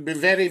it should be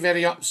very,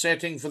 very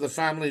upsetting for the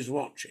families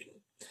watching.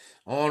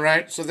 All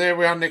right, so there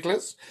we are,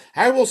 Nicholas.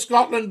 How will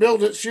Scotland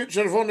build its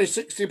future if only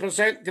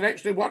 60% can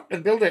actually work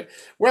and build it?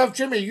 Well,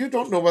 Jimmy, you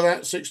don't know where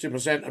that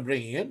 60% are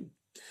bringing in.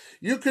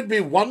 You could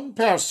be one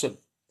person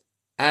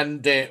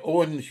and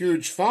own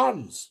huge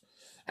farms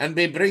and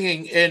be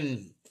bringing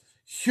in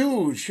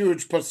huge,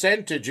 huge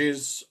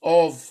percentages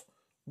of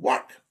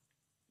work.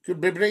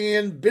 Could be bringing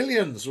in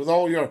billions with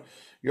all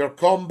your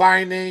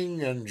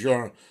combining and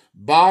your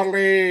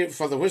barley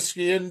for the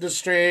whiskey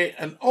industry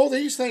and all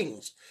these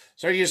things.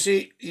 So you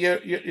see, your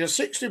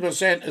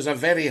 60% is a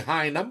very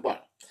high number.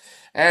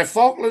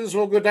 Falklands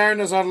will go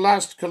down as our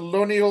last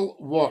colonial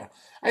war.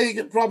 I think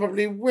it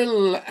probably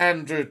will,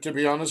 Andrew, to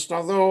be honest,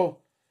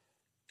 although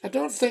I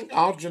don't think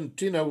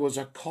Argentina was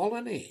a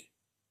colony.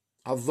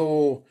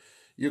 Although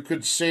you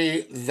could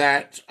say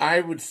that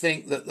I would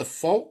think that the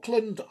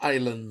Falkland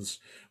Islands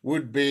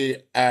would be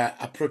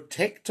a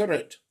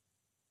protectorate.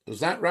 Is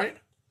that right?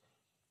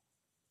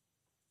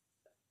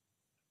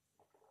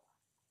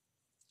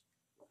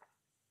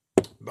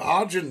 But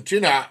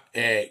Argentina,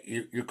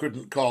 you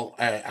couldn't call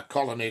a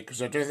colony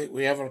because I don't think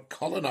we ever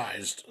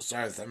colonized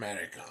South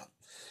America.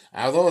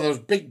 Although there's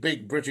big,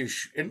 big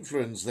British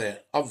influence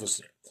there,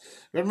 obviously.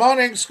 Good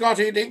morning,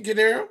 Scotty Dinky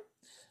dear.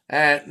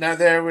 Now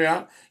there we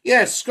are.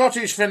 Yes,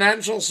 Scottish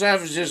financial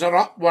services are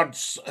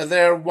upwards.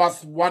 They're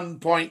worth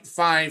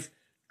 1.5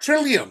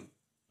 trillion.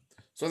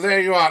 So there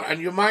you are.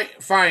 And you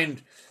might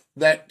find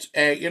that,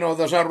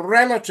 there's a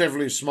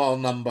relatively small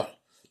number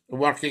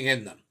working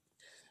in them.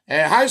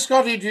 Hi,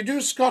 Scotty. Do you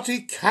do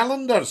Scotty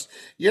calendars?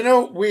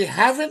 We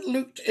haven't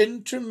looked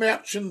into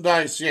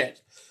merchandise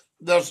yet.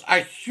 There's a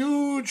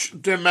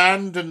huge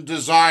demand and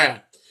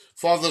desire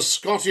for the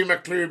Scotty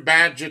McClue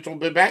badge. It'll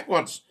be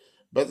backwards.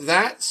 But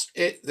that's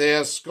it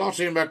there,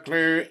 Scotty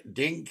McClue,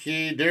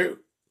 dinky do.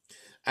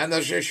 And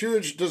there's a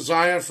huge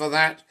desire for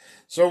that.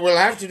 So we'll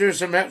have to do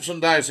some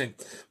merchandising.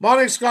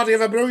 Morning, Scotty. Have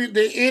a brilliant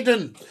day.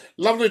 Aidan,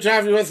 lovely to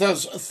have you with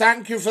us.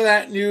 Thank you for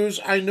that news.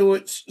 I know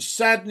it's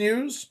sad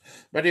news,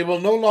 but he will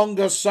no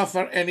longer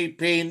suffer any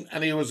pain,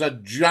 and he was a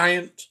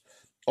giant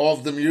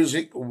of the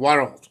music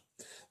world.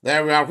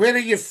 There we are. Where are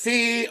you,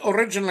 Faye,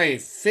 originally?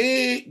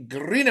 Faye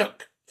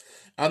Greenock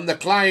and the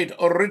Clyde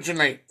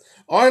originally.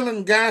 Oil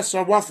and gas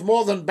are worth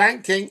more than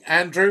banking,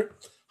 Andrew.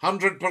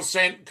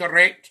 100%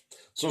 correct.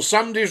 So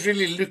somebody's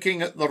really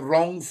looking at the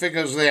wrong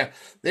figures there.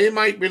 They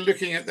might be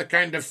looking at the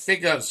kind of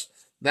figures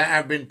that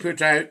have been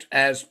put out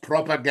as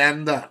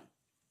propaganda.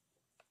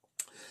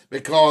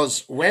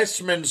 Because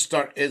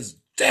Westminster is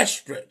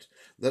desperate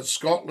that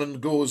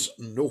Scotland goes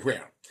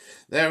nowhere.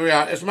 There we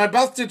are. It's my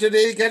birthday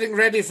today, getting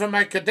ready for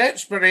my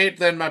cadets parade,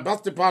 then my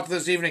birthday party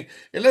this evening.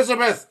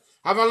 Elizabeth,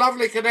 have a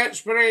lovely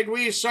cadets parade.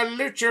 We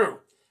salute you.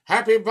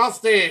 Happy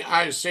birthday,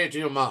 I say to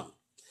you, Mum.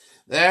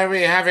 There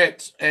we have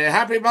it.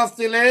 Happy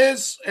birthday,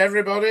 Liz,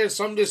 everybody.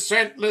 Somebody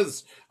sent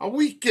Liz a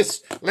wee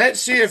kiss.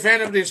 Let's see if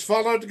anybody's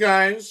followed,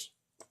 guys.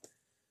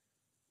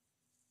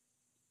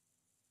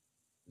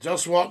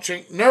 Just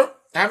watching. No,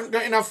 haven't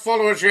got enough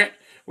followers yet.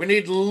 We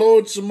need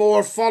loads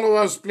more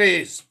followers,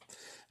 please.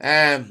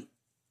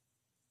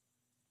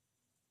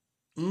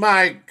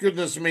 My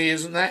goodness me,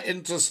 isn't that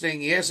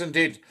interesting? Yes,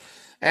 indeed.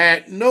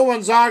 No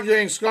one's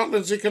arguing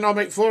Scotland's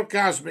economic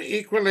forecast, but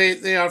equally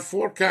they are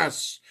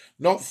forecasts,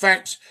 not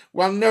facts.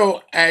 Well,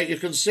 no, you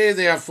can say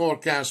they are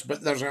forecasts,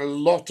 but there's a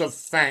lot of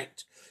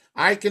fact.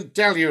 I can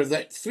tell you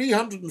that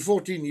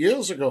 314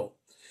 years ago,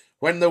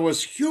 when there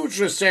was huge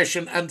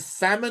recession and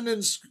famine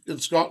in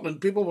Scotland,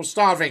 people were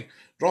starving,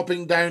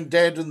 dropping down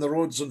dead in the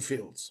roads and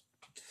fields.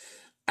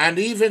 And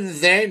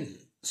even then,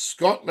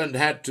 Scotland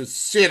had to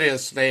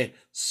seriously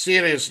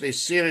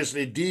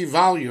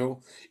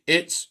devalue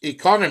its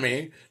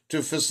economy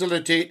to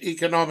facilitate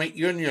economic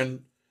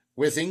union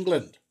with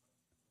England.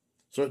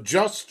 So it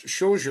just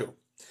shows you.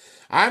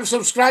 I'm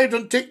subscribed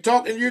on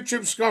TikTok and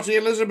YouTube, Scotty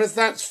Elizabeth.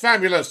 That's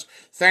fabulous.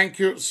 Thank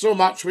you so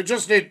much. We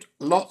just need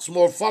lots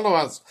more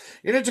followers.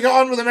 You need to get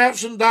on with the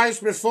merchandise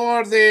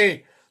before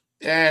the...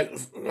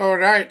 all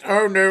right.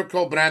 Oh, no,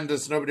 call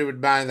Brandis. Nobody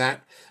would buy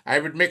that. I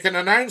would make an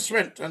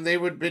announcement and they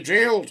would be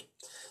jailed.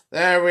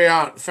 There we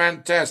are.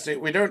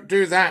 Fantastic. We don't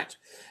do that.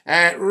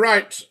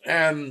 Right.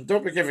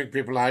 Don't be giving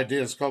people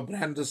ideas. Call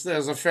Brandis.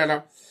 There's a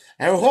fellow.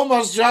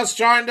 Homer's just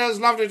joined us.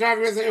 Lovely to have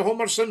you with you.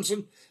 Homer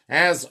Simpson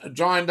has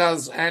joined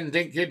us, and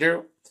Dinky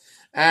do.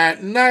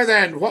 Now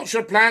then, what's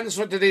your plans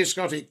for today,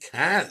 Scotty?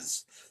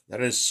 Kaz,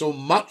 there is so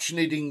much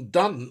needing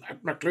done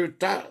at McClue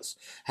Towers.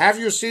 Have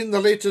you seen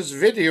the latest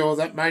video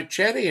that my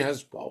cherry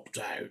has popped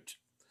out?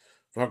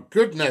 For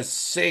goodness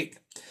sake.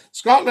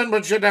 Scotland,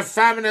 which should have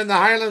famine in the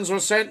Highlands,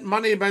 was sent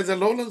money by the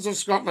lowlands of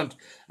Scotland.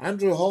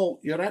 Andrew Hall,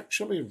 you're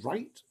actually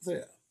right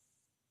there.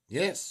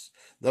 Yes,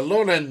 the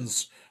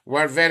lowlands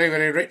were very,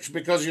 very rich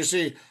because, you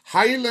see,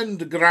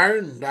 Highland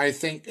ground, I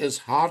think, is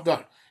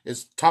harder,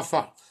 is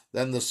tougher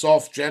than the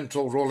soft,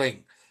 gentle,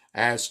 rolling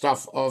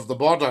stuff of the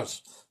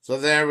borders. So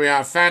there we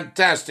are.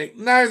 Fantastic.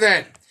 Now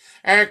then,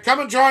 Come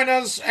and join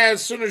us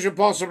as soon as you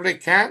possibly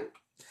can.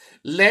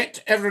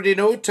 Let everybody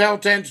know. Tell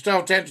 10 to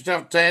tell 10 to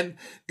tell 10.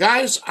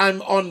 Guys,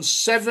 I'm on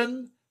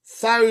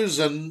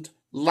 7,000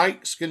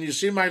 likes. Can you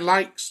see my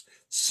likes?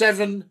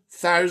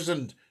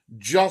 7,000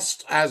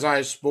 just as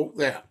I spoke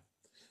there.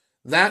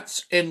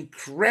 That's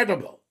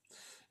incredible.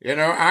 You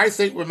know, I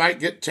think we might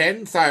get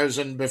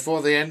 10,000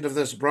 before the end of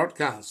this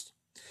broadcast.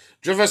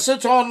 Do you have a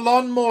sit-on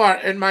lawnmower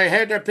in my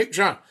header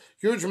picture?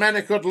 Huge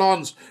manicured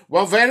lawns.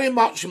 Well, very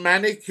much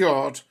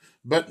manicured,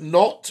 but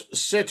not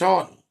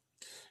sit-on.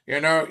 You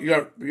know,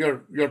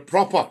 you're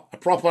proper, a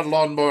proper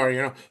lawnmower.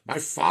 You know, my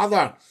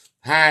father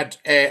had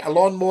a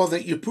lawnmower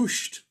that you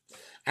pushed,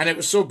 and it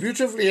was so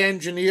beautifully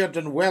engineered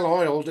and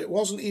well-oiled, it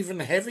wasn't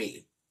even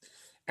heavy.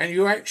 And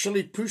you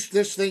actually pushed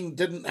this thing,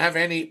 didn't have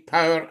any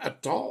power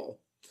at all.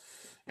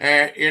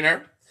 You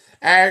know.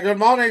 Good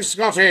morning,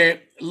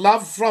 Scotty.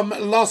 Love from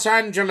Los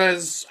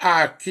Angeles.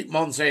 Keep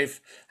on safe.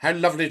 How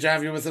lovely to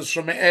have you with us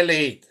from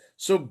LA.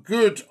 So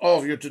good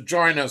of you to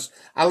join us.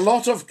 A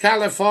lot of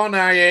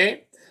California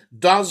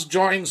does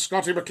join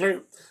Scotty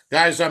McClue.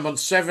 Guys, I'm on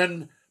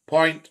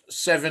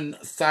 7.7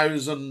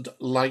 thousand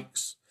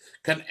likes.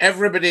 Can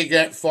everybody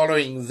get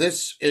following?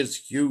 This is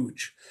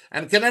huge.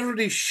 And can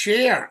everybody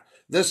share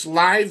this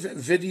live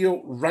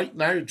video right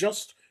now?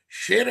 Just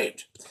share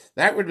it.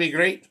 That would be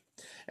great.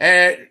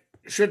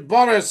 Should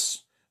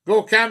Boris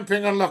go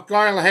camping on Loch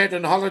Head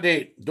on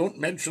holiday? Don't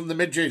mention the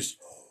midges.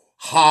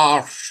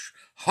 Harsh.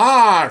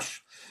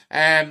 Harsh.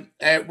 Win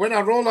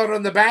a roller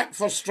on the back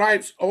for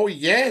stripes. Oh,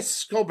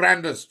 yes,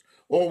 Cobrandis.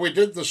 Oh, we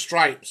did the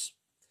stripes.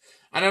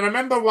 And I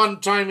remember one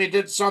time he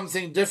did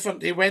something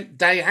different. He went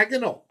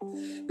diagonal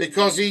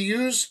because he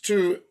used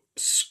to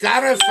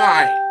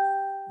scarify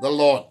the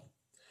lawn,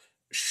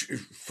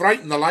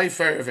 frighten the life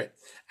out of it.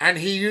 And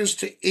he used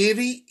to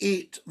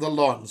aerate the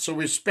lawn. So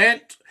we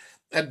spent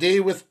a day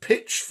with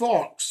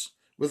pitchforks,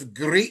 with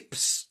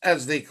grapes,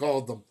 as they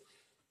called them,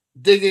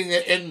 digging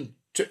it in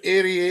to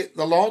aerate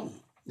the lawn.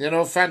 You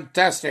know,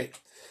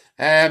 fantastic.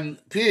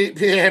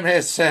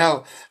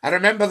 PMSL. I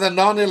remember the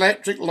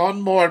non-electric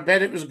lawnmower. I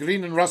bet it was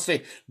green and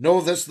rusty.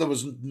 No, there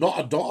was not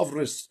a dot of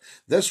rust.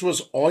 This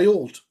was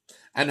oiled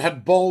and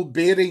had ball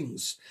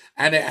bearings,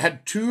 and it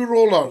had two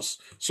rollers.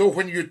 So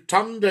when you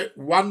turned it,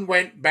 one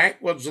went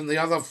backwards and the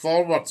other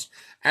forwards,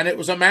 and it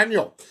was a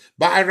manual.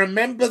 But I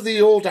remember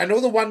I know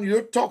the one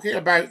you're talking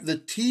about, the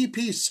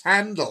T-piece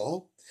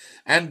handle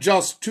and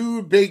just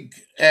two big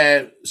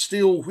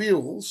steel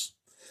wheels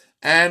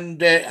and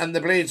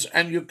the blades,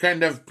 and you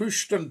kind of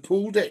pushed and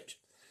pulled it.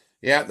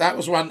 Yeah, that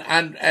was one.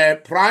 And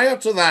prior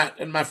to that,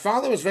 and my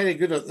father was very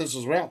good at this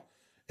as well,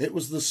 it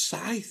was the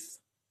scythe.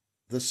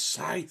 The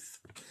scythe.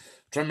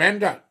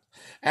 Tremendous.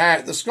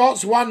 The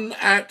Scots won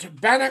at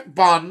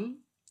Bannockburn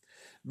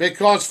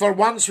because for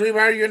once we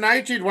were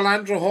united. Well,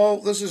 Andrew Hall,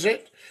 this is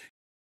it.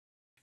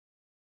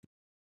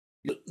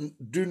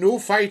 Do no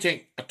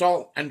fighting at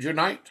all and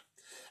unite.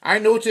 I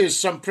noticed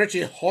some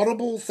pretty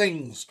horrible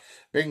things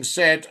being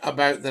said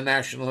about the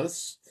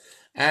nationalists,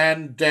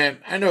 and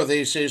I know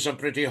they say some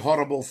pretty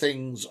horrible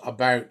things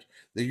about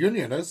the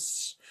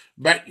unionists,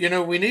 but, you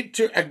know, we need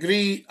to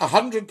agree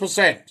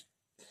 100%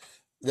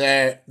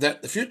 that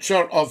the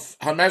future of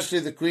Her Majesty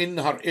the Queen,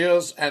 her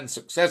heirs and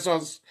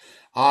successors,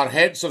 are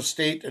heads of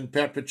state in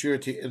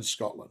perpetuity in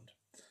Scotland.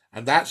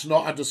 And that's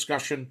not a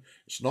discussion,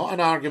 it's not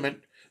an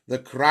argument. The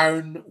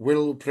Crown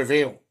will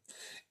prevail.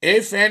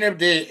 If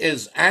anybody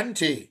is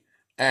anti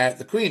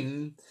the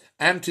Queen,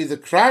 anti the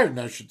Crown,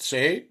 I should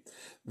say,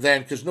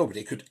 then, because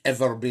nobody could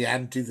ever be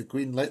anti the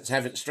Queen, let's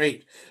have it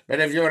straight. But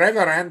if you're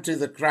ever anti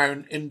the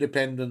Crown,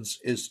 independence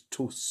is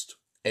toast.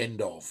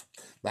 End of.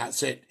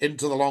 That's it.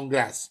 Into the long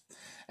grass.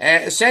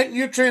 Sent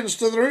nutrients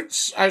to the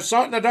roots. I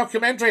saw it in a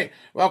documentary.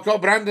 Well,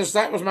 called Brandis,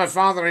 that was my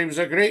father. He was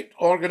a great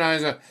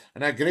organiser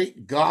and a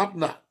great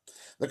gardener.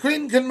 The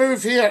Queen can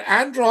move here.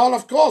 Andrew Hall,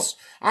 of course.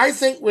 I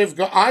think we've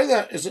got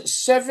either, is it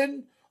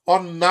 7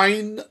 or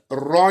 9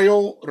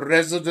 royal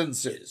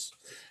residences?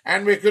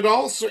 And we could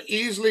also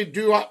easily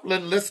do up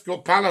Linlithgow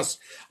Palace.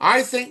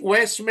 I think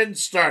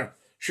Westminster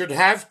should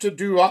have to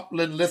do up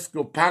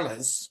Linlithgow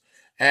Palace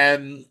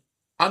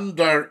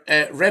under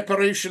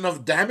reparation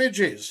of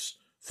damages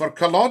for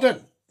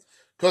Culloden,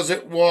 because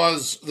it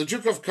was the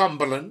Duke of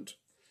Cumberland,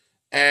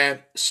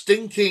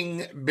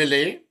 Stinking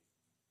Billy,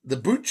 the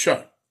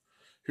butcher,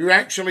 who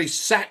actually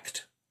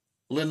sacked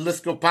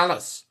Linlithgow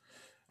Palace.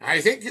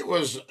 I think it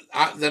was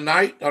the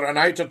night or a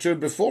night or two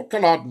before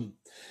Culloden.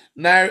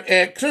 Now,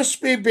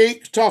 crispy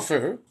baked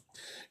tofu,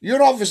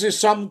 you're obviously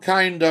some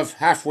kind of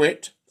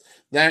half-wit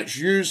that's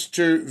used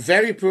to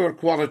very poor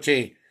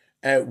quality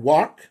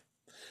work,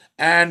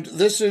 and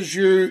this is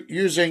you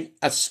using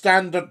a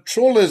standard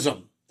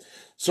trollism.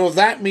 So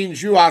that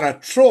means you are a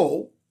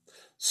troll,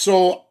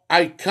 so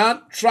I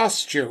can't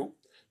trust you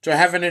to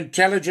have an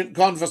intelligent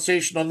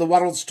conversation on the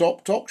world's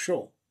top talk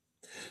show.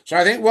 So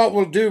I think what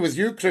we'll do with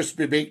you,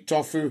 crispy baked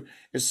tofu,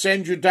 is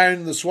send you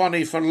down the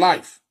Swanee for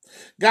life.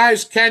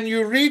 Guys, can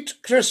you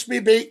read crispy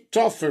baked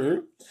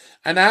tofu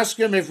and ask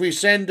him if we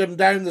send him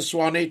down the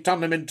Swanee,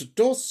 turn him into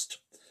toast?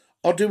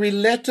 or do we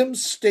let him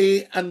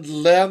stay and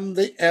learn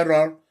the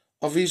error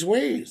of his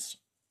ways?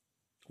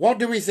 What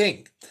do we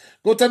think?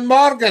 Guten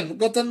Morgen,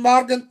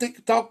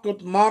 TikTok,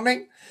 good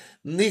morning.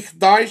 Nicht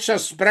Deutsch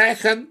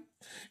sprechen.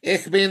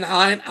 Ich bin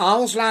ein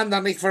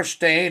Ausländer, nicht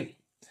verstehen.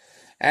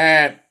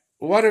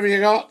 What have you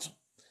got?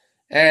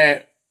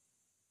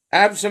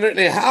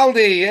 Absolutely.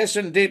 Haldy, yes,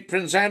 indeed.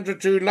 Prince Andrew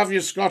too. Love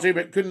you, Scotty,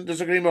 but couldn't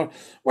disagree more.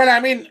 Well, I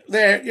mean,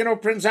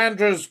 Prince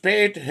Andrew's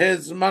paid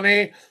his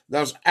money.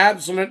 There's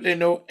absolutely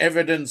no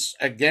evidence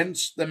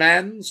against the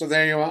man. So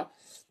there you are.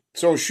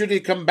 So should he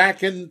come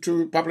back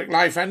into public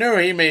life? I know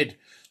he made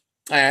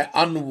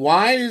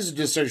unwise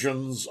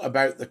decisions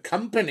about the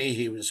company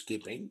he was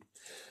keeping,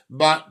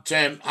 but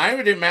I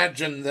would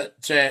imagine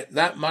that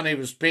that money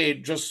was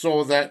paid just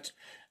so that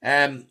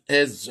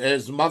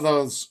his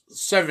mother's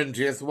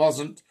 70th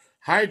wasn't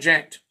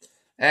hijacked.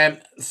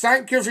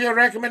 Thank you for your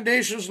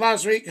recommendations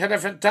last week. Had a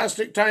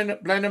fantastic time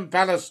at Blenheim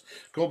Palace.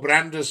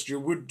 Cobrandis,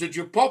 did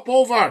you pop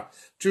over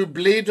to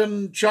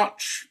Bladen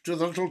Church, to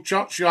the little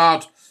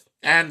churchyard,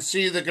 and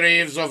see the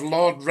graves of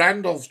Lord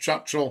Randolph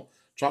Churchill,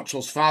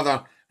 Churchill's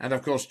father, and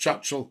of course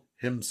Churchill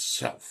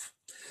himself?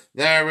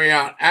 There we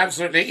are.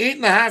 Absolutely.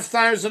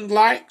 8,500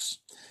 likes.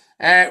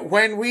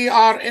 When we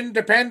are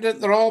independent,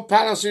 the royal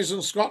palaces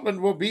in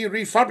Scotland will be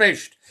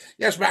refurbished.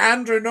 Yes, but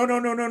Andrew, no,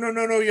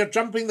 you're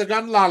jumping the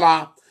gun,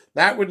 Lala.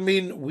 That would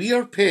mean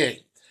we're paying.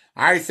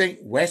 I think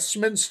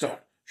Westminster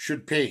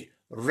should pay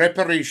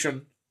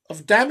reparation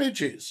of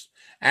damages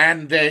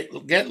and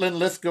get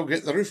Linlithgow,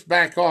 get the roof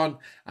back on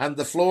and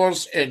the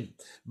floors in.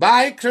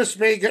 Bye,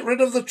 Crispy, get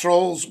rid of the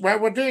trolls. Well,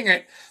 we're doing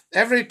it.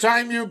 Every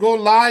time you go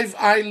live,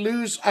 I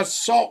lose a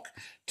sock.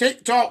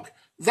 TikTok,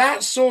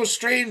 that's so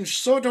strange.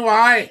 So do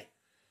I.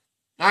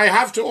 I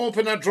have to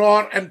open a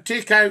drawer and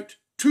take out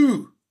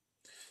two.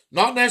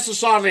 Not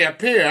necessarily a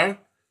pair,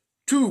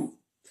 two.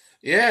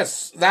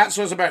 Yes, that's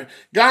what it's about.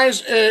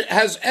 Guys,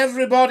 has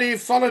everybody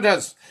followed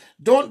us?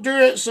 Don't do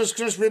it, says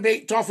Crispy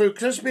Baked Tofu.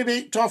 Crispy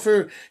Baked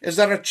Tofu, is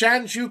there a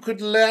chance you could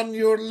learn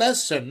your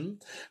lesson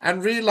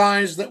and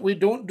realise that we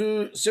don't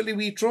do silly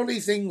wee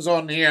trolly things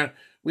on here?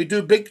 We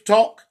do big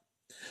talk,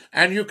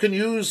 and you can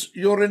use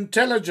your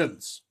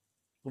intelligence.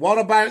 What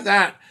about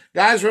that?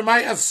 Guys, we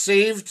might have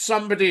saved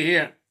somebody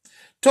here.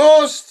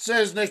 Toast,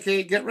 says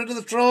Nikki. Get rid of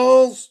the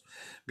trolls.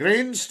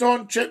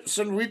 Greenstone chips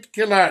and weed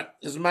killer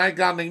is my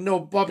gardening. No,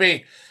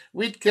 Bobby.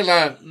 Weed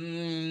killer,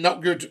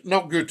 not good.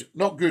 No.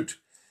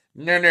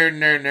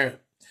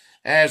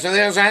 So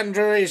there's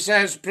Andrew. He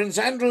says, Prince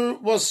Andrew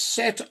was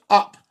set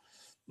up.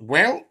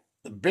 Well,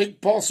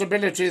 big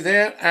possibility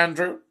there,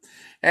 Andrew.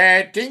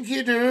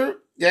 Tinky-doo.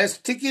 Yes,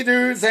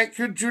 Ticky-doo. Thank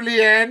you,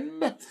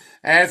 Julianne.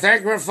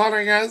 Thank you for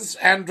following us.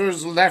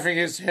 Andrew's laughing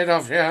his head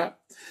off here.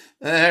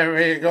 There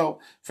we go.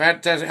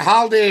 Fantastic.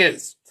 Haldy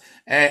is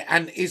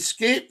an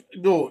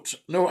escapegoat.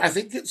 No, I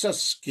think it's a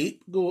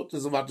scapegoat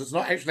is the word. It's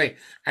not actually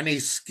an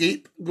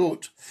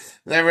escapegoat.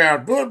 There we are.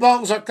 Boer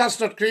bongs or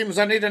custard creams?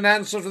 I need an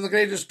answer from the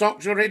greatest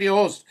talk show radio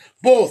host.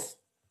 Both.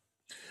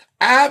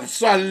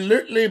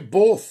 Absolutely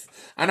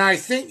both. And I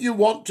think you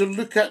want to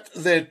look at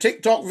the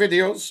TikTok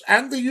videos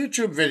and the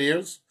YouTube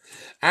videos.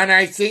 And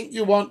I think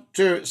you want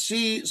to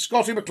see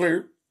Scottie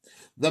McClue,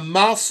 the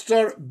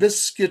master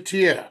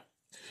biscuiteer,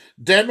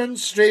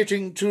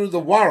 demonstrating to the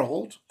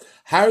world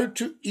how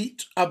to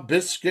eat a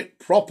biscuit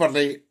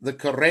properly, the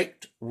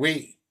correct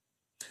way.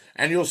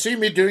 And you'll see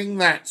me doing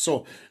that.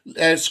 So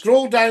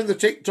scroll down the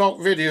TikTok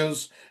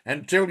videos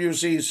until you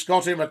see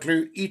Scottie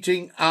McClue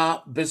eating a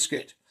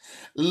biscuit.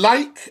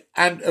 Like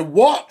and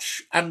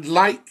watch and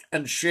like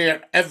and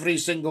share every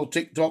single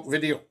TikTok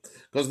video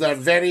because they're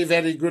very,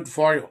 very good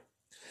for you.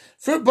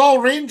 Football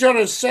Ranger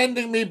is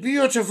sending me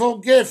beautiful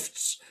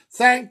gifts.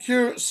 Thank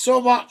you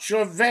so much.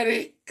 You're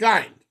very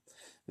kind.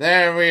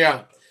 There we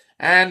are.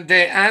 And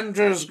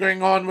Andrew's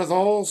going on with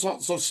all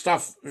sorts of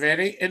stuff.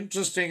 Very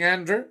interesting,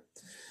 Andrew.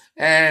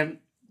 I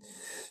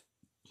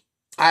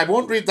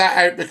won't read that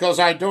out because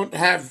I don't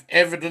have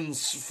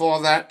evidence for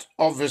that,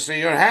 obviously.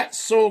 Your hat's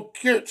so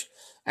cute.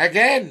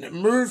 Again,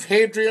 move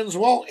Hadrian's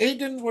Wall.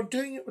 Aidan, we're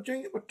doing it,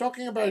 we're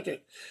talking about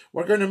it.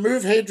 We're going to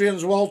move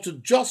Hadrian's Wall to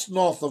just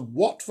north of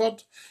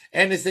Watford.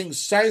 Anything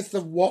south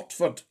of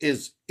Watford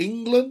is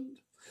England.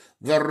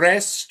 The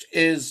rest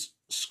is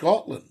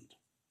Scotland.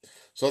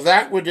 So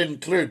that would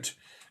include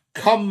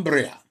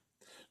Cumbria,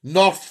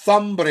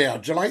 Northumbria.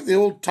 Do you like the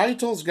old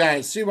titles,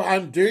 guys? See what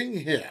I'm doing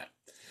here?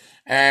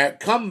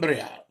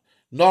 Cumbria,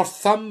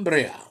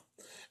 Northumbria,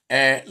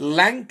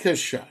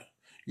 Lancashire,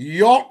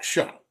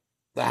 Yorkshire,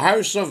 the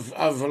House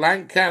of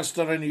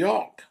Lancaster and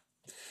York,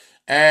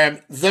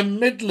 the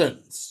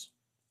Midlands,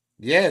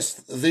 yes,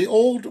 the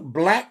old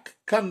Black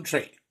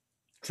Country,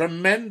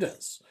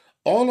 tremendous.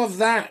 All of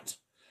that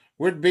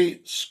would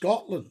be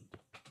Scotland.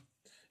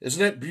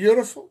 Isn't it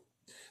beautiful?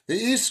 The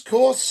East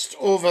Coast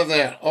over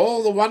there,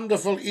 all the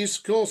wonderful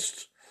East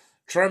Coast,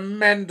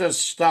 tremendous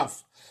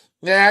stuff.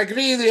 Yeah, I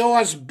agree they owe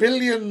us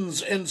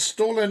billions in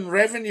stolen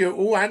revenue.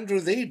 Oh, Andrew,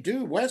 they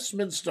do.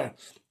 Westminster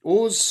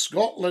owes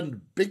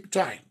Scotland big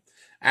time.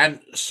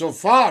 And so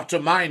far, to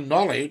my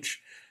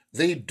knowledge,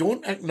 They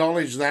don't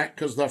acknowledge that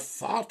because they're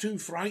far too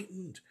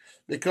frightened,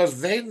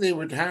 because then they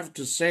would have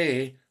to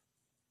say,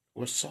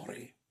 we're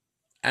sorry,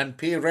 and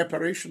pay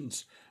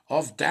reparations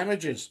of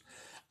damages.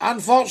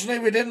 Unfortunately,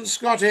 we didn't,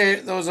 Scotty.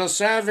 There was a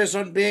service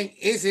on being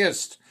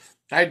atheist.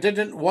 I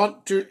didn't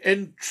want to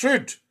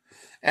intrude.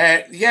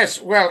 Yes,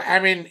 well, I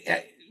mean,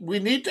 we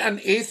need an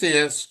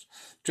atheist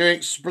to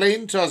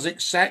explain to us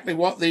exactly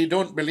what they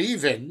don't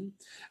believe in,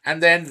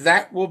 and then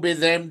that will be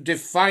them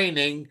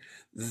defining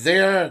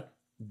their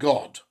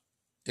God,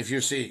 if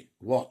you see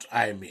what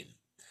I mean.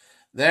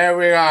 There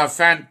we are,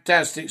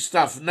 fantastic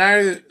stuff.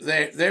 Now,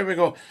 there we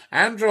go.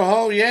 Andrew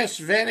Hall, yes,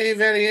 very,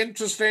 very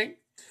interesting.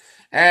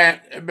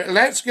 But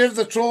let's give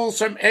the troll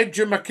some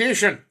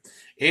edumacation.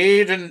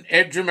 Aiden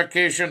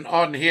edumacation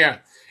on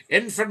here.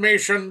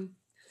 Information,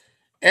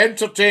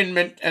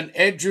 entertainment, and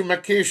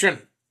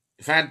edumacation.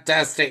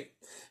 Fantastic.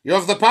 You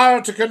have the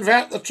power to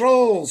convert the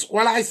trolls.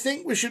 Well, I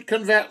think we should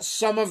convert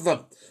some of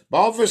them. But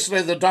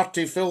obviously the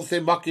dirty, filthy,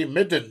 mucky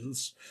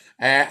middens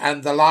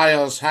and the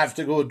liars have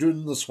to go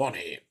doon the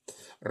Swanee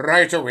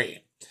right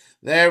away.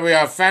 There we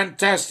are.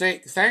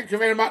 Fantastic. Thank you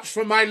very much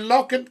for my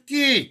lock and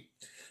key.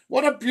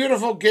 What a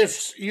beautiful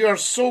gift. You are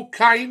so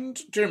kind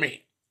to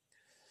me.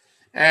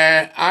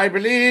 I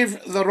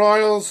believe the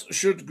royals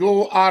should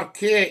go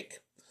archaic.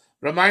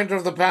 Reminder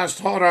of the past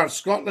horror.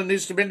 Scotland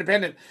needs to be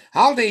independent.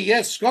 Haldy,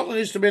 yes, Scotland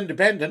needs to be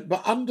independent,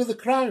 but under the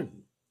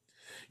Crown.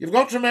 You've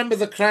got to remember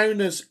the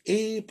Crown is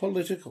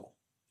apolitical.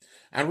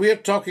 And we're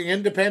talking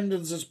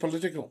independence is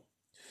political.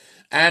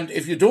 And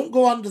if you don't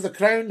go under the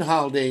Crown,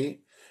 Haldy,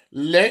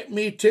 let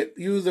me tip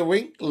you the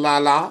wink,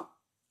 la.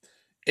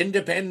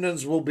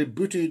 Independence will be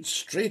booted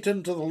straight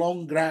into the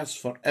long grass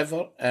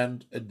forever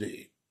and a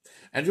day.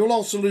 And you'll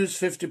also lose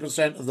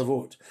 50% of the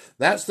vote.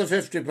 That's the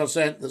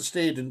 50% that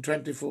stayed in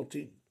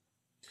 2014.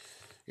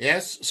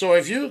 Yes, so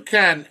if you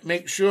can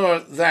make sure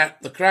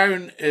that the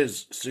Crown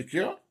is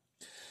secure,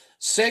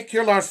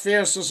 secular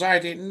fair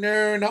society,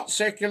 no, not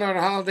secular,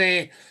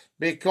 Haldy,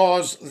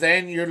 because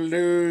then you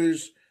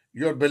lose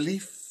your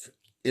belief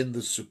in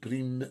the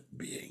supreme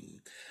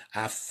being,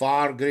 a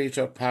far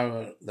greater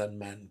power than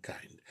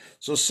mankind.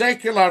 So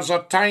seculars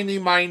are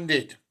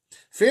tiny-minded.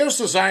 Fair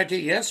society,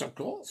 yes, of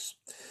course.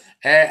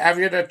 Have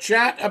you had a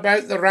chat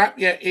about the rap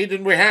yet,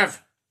 Aidan? We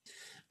have.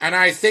 And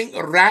I think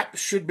rap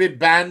should be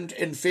banned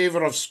in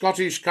favour of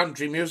Scottish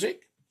country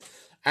music.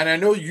 And I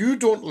know you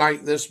don't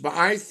like this, but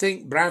I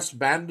think brass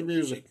band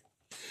music.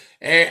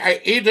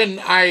 Aidan,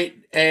 I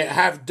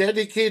have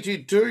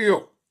dedicated to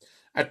you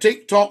a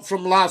TikTok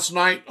from last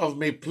night of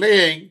me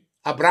playing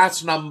a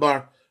brass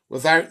number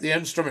without the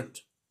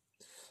instrument.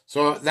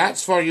 So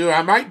that's for you.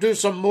 I might do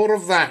some more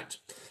of that,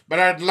 but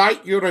I'd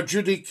like your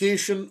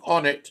adjudication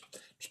on it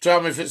to tell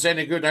me if it's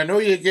any good. I know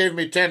you gave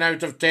me 10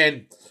 out of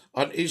 10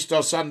 on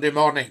Easter Sunday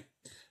morning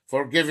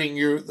for giving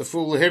you the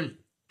full hymn.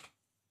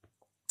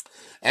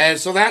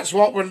 So that's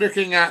what we're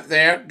looking at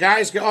there.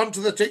 Guys, get on to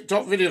the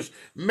TikTok videos.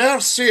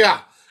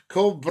 Mercia,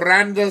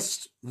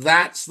 co-brandest,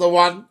 that's the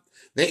one.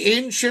 The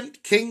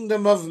ancient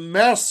kingdom of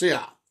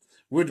Mercia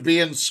would be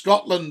in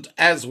Scotland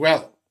as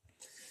well.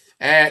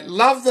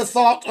 Love the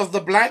thought of the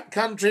Black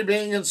Country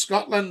being in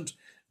Scotland.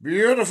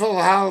 Beautiful,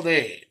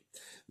 Haldy.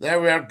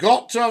 There we are.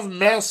 Got to have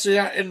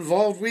Mercia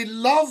involved. We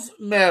love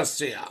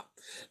Mercia.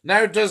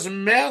 Now, does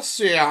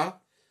Mercia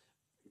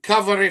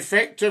cover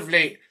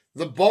effectively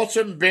the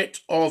bottom bit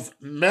of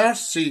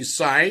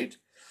Merseyside?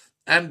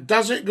 And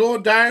does it go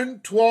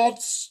down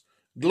towards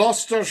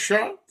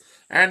Gloucestershire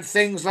and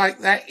things like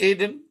that,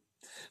 Aidan?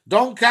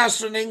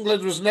 Doncaster in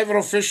England was never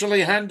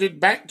officially handed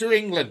back to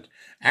England.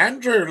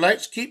 Andrew,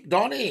 let's keep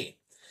Donny.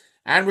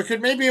 And we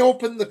could maybe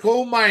open the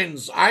coal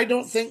mines. I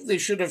don't think they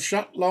should have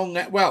shut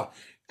Well,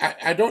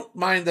 I don't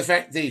mind the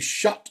fact they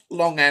shut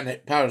Long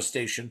Annet Power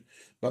Station,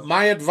 but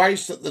my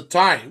advice at the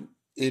time,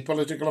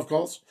 apolitical of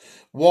course,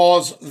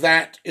 was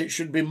that it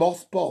should be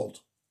mothballed,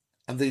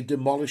 and they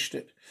demolished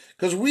it.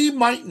 Because we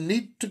might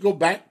need to go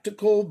back to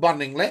coal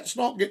burning. Let's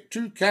not get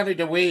too carried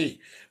away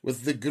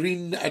with the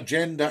green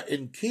agenda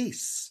in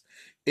case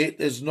it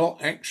is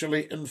not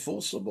actually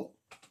enforceable.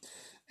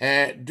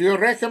 Do you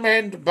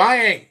recommend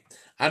buying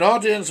an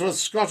audience with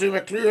Scotty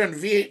McClue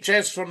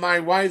VHS for my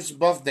wife's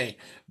birthday?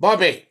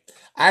 Bobby,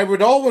 I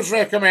would always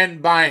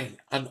recommend buying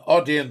an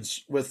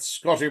audience with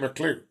Scotty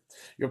McClue.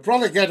 You'll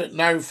probably get it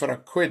now for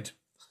 £1.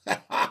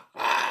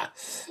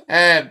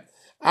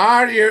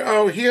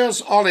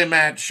 Here's Ollie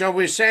Mad. Shall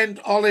we send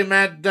Ollie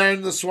Mad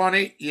down the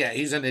Swanee? Yeah,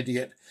 he's an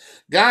idiot.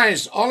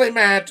 Guys, Ollie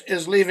Mad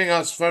is leaving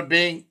us for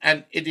being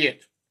an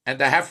idiot and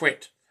a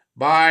half-wit.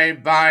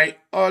 Bye-bye,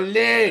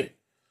 Ollie.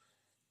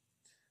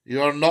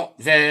 You're not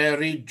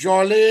very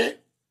jolly.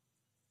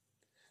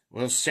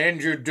 We'll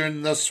send you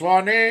down the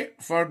Swanee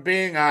for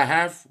being a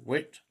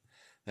half-wit.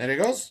 There he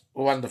goes.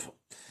 Wonderful.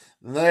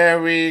 There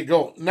we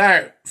go.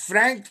 Now,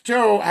 Frank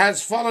Toe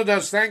has followed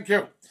us. Thank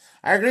you.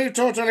 I agree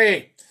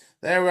totally.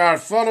 There we are.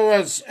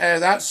 Followers.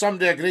 That's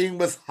somebody agreeing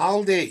with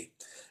Haldy.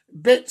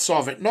 Bits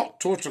of it,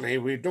 not totally.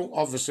 We don't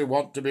obviously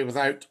want to be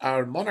without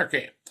our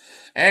monarchy.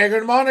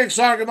 Good morning,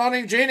 sir. Good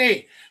morning,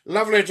 Jeannie.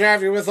 Lovely to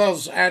have you with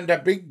us, and a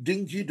big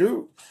dinky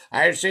do.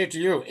 I say to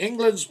you,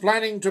 England's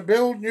planning to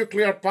build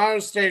nuclear power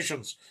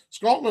stations.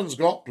 Scotland's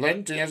got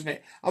plenty, hasn't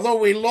it? Although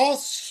we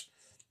lost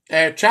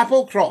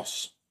Chapel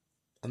Cross,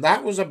 and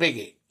that was a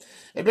biggie.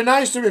 It'd be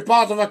nice to be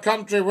part of a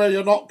country where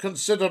you're not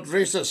considered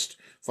racist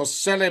for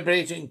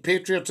celebrating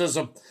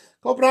patriotism.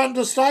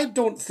 Brandis, I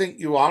don't think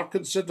you are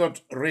considered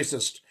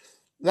racist.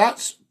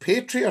 That's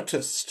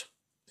patriotist.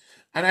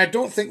 And I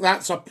don't think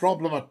that's a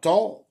problem at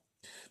all,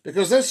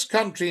 because this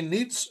country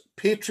needs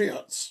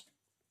patriots.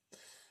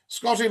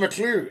 Scottie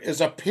McClue is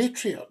a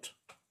patriot.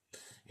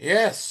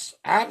 Yes,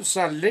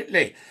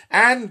 absolutely.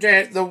 And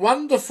the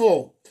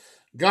wonderful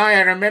guy,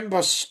 I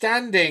remember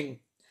standing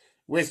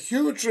with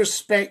huge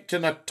respect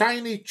in a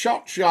tiny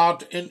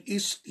churchyard in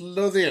East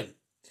Lothian,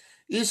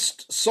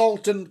 East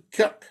Salton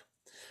Kirk,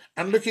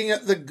 and looking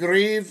at the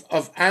grave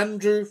of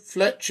Andrew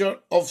Fletcher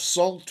of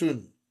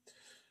Saltoun,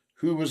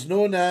 who was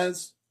known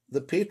as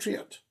the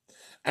Patriot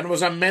and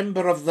was a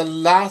member of the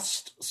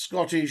last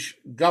Scottish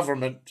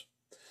government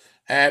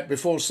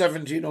before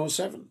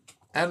 1707.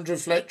 Andrew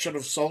Fletcher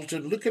of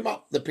Saltoun, look him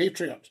up, the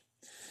Patriot.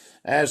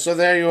 So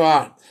there you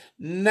are.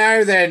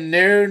 Now then,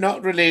 no,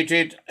 not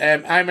related.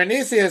 I'm an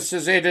atheist,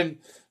 says Aidan,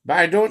 but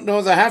I don't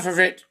know the half of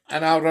it,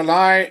 and I'll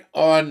rely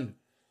on...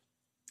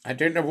 I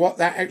don't know what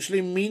that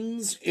actually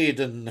means,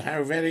 Aidan.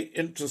 How very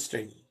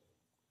interesting.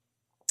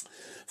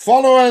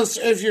 Follow us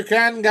if you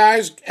can,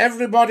 guys.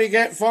 Everybody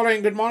get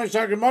following. Good morning,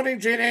 sir. Good morning,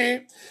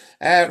 Jeannie.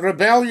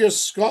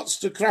 Rebellious Scots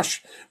to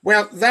crush.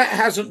 Well, that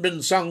hasn't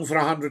been sung for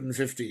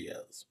 150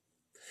 years.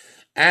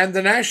 And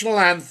the national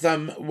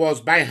anthem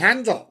was by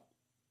Handel.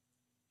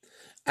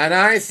 And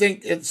I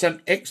think it's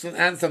an excellent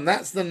anthem.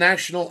 That's the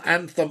national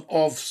anthem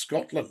of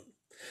Scotland.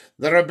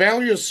 The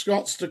Rebellious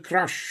Scots to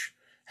crush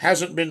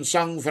hasn't been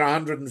sung for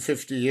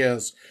 150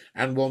 years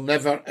and will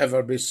never,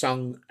 ever be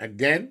sung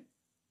again,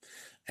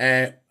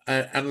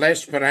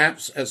 unless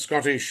perhaps at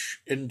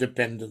Scottish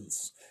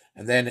independence,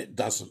 and then it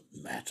doesn't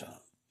matter.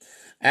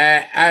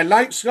 I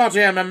like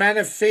Scotty. I'm a man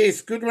of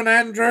faith. Good one,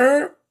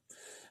 Andrew.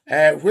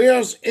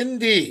 Where's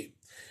Indy?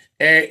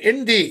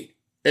 Indy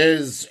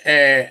is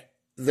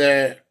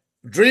the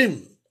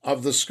dream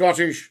of the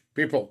Scottish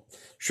people,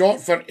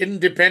 short for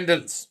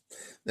independence.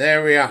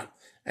 There we are.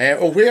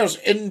 Where's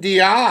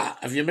India?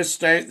 Have you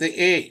missed out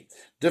the A?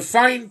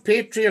 Define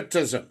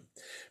patriotism.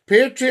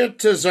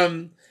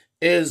 Patriotism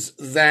is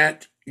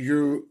that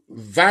you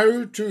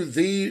vow to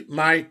thee,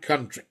 my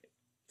country,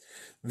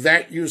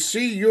 that you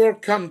see your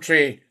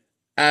country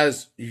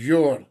as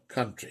your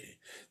country,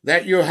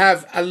 that you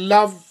have a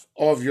love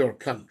of your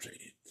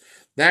country,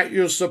 that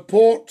you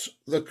support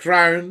the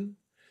crown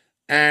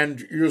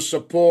and you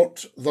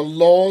support the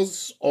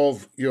laws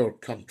of your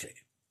country.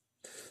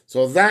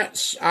 So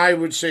that's, I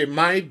would say,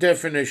 my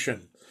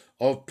definition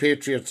of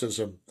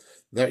patriotism,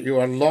 that you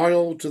are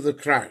loyal to the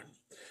crown,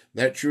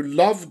 that you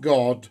love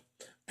God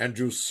and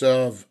you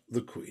serve the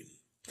Queen.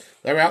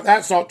 There we are.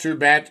 That's not too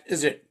bad,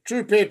 is it?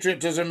 True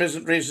patriotism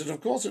isn't racist.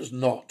 Of course it's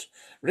not.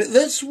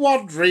 This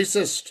word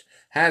racist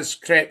has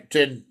crept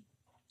in.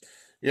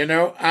 You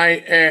know,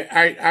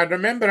 I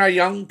remember a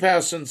young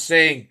person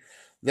saying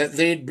that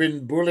they'd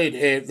been bullied,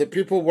 that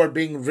people were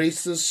being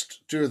racist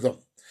to them.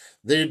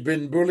 They'd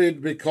been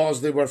bullied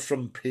because they were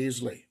from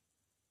Paisley.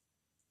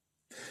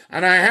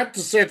 And I had to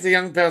say to the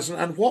young person,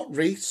 and what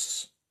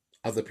race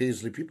are the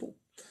Paisley people?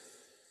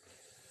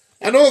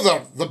 I know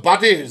they're the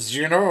buddies,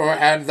 you know,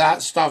 and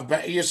that stuff.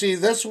 But you see,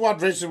 this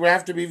word race, we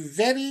have to be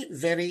very,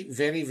 very,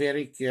 very,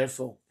 very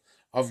careful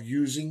of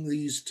using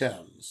these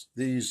terms,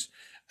 these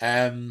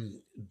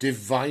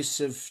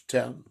divisive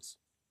terms.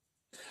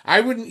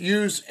 I wouldn't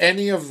use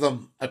any of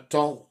them at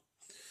all.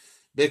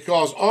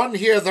 Because on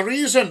here,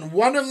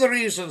 one of the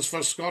reasons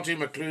for Scottie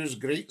McClue's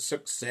great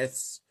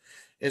success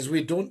is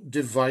we don't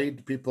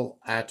divide people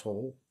at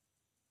all.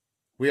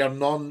 We are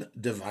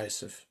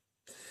non-divisive.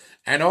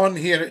 And on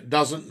here, it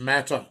doesn't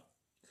matter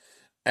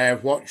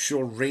what's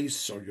your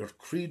race or your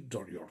creed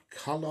or your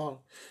colour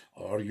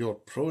or your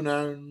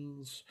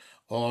pronouns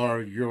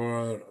or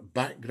your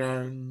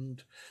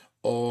background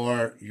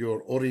or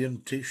your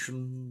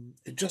orientation.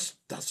 It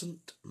just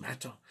doesn't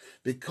matter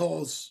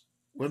because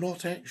we're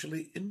not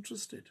actually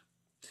interested.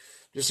 Do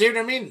you see what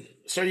I mean?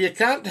 So you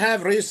can't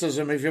have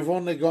racism if you've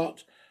only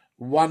got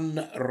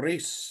one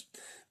race.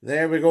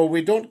 There we go.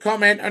 We don't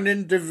comment on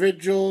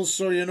individuals,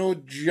 so you know,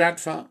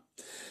 Jadfa.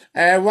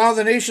 While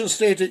the nation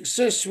state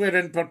exists, we're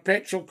in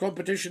perpetual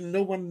competition.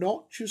 No, we're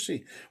not, you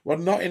see. We're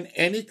not in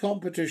any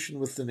competition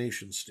with the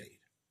nation state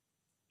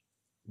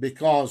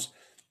because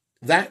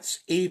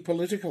that's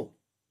apolitical.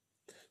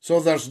 So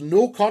there's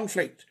no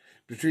conflict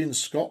between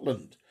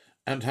Scotland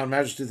and Her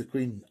Majesty the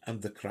Queen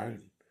and the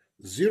Crown.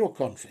 Zero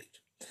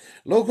conflict.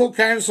 Local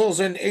councils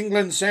in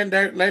England send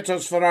out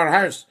letters for our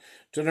house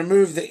to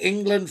remove the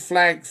England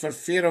flag for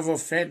fear of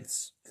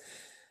offence.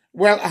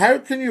 Well, how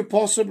can you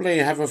possibly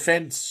have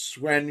offence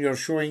when you're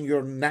showing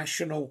your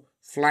national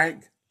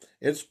flag?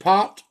 It's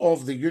part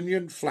of the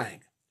Union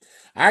flag.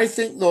 I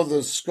think, though,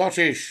 the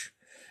Scottish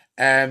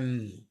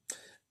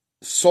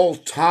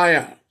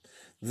saltire,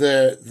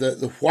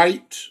 the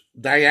white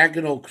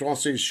diagonal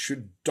crosses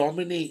should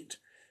dominate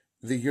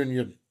the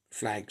Union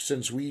flag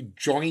since we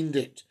joined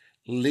it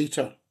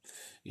later.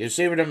 You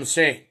see what I'm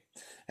saying?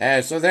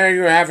 So there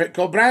you have it.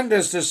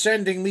 Colbrandis is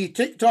sending me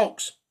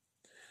TikToks.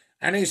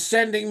 And he's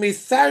sending me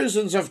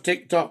thousands of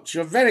TikToks.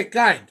 You're very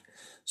kind.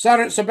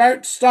 Sir, it's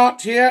about to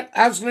start here.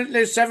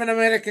 Absolutely 7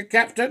 America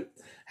Captain.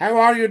 How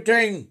are you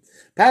doing?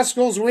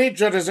 Pascal's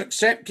wager is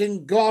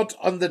accepting God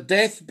on the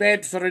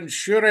deathbed for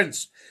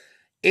insurance.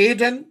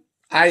 Aidan,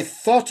 I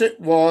thought it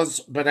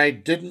was, but I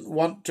didn't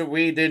want to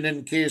wade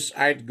in case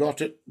I'd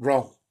got it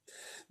wrong.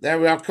 There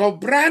we are.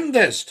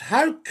 Colbrandis,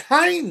 how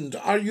kind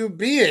are you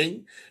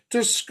being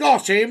to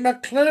Scotty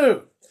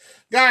McClue?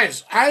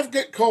 Guys, I've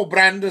got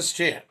Colbrandis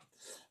here,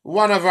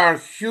 one of our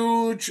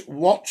huge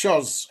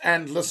watchers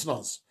and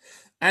listeners,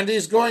 and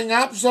he's going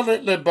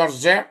absolutely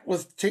berserk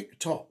with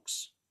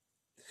TikToks.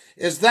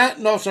 Is that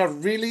not a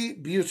really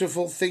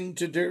beautiful thing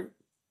to do?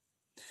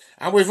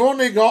 And we've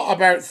only got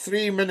about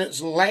 3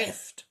 minutes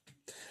left,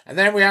 and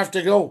then we have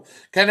to go.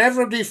 Can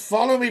everybody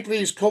follow me,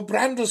 please?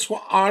 Colbrandis,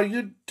 what are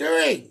you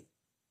doing?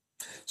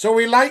 So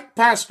we like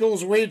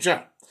Pascal's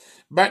wager,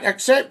 but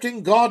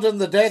accepting God on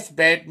the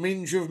deathbed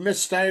means you've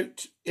missed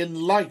out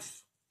in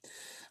life.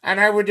 And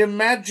I would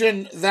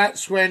imagine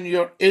that's when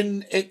you're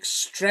in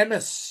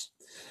extremis.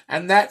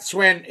 And that's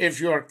when, if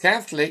you're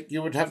Catholic,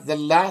 you would have the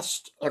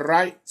last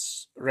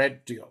rites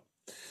read to you.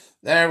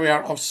 There we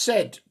are, or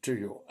said to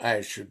you,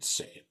 I should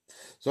say.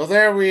 So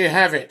there we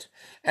have it.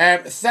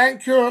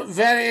 Thank you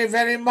very,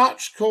 very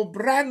much,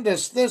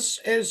 Colbrandis. This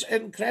is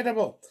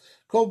incredible.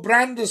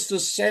 Colbrandis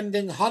is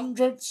sending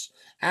hundreds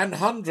and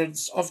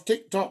hundreds of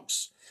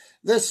TikToks.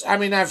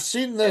 I've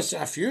seen this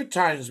a few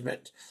times,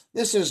 but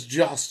this is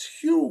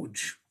just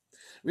huge.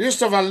 We used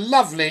to have a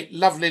lovely,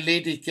 lovely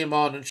lady came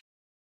on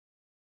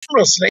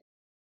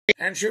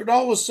and she would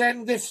always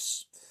send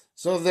gifts.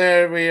 So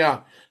there we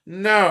are.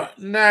 Now,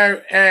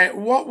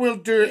 what we'll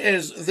do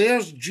is,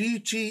 there's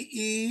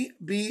GTEBSY,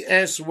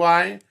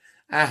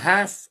 a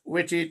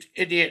half-witted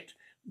idiot,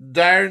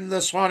 down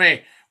the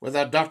Swanee with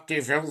a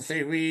dirty,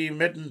 filthy wee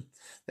midden.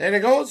 There he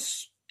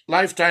goes.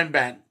 Lifetime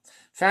ban.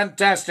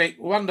 Fantastic.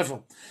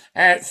 Wonderful.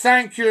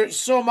 Thank you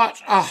so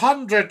much.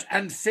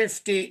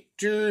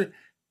 152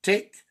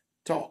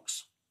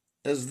 TikToks.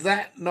 Is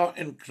that not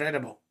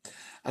incredible?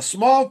 A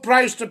small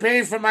price to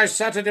pay for my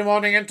Saturday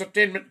morning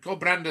entertainment,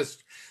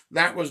 Colbrandis.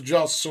 That was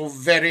just so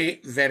very,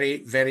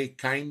 very, very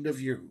kind of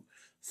you.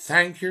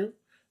 Thank you,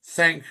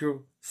 thank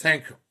you,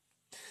 thank you.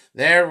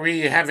 There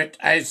we have it,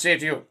 I say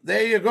to you.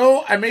 There you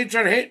go, a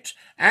major hit.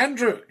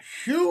 Andrew,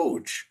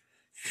 huge,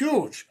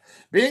 huge.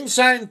 Being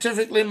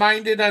scientifically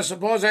minded, I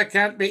suppose I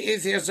can't be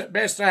atheist. At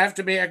best, I have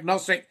to be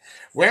agnostic.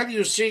 Well,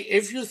 you see,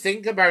 if you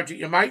think about it,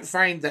 you might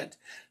find that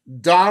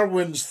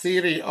Darwin's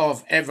theory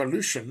of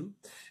evolution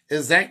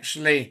is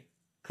actually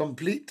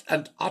complete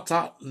and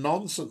utter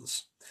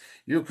nonsense.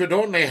 You could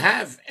only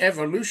have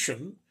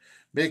evolution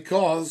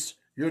because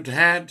you'd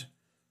had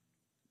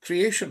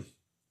creation.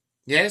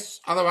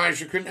 Yes,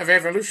 otherwise you couldn't have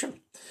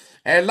evolution.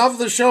 I love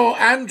the show,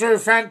 Andrew,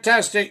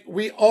 fantastic.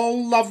 We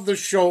all love the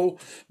show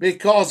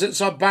because it's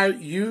about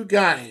you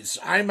guys.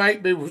 I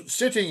might be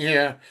sitting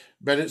here,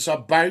 but it's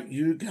about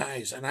you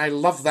guys, and I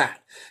love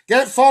that.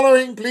 Get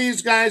following,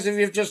 please, guys, if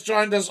you've just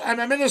joined us.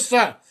 I'm a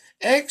minister.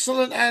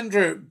 Excellent,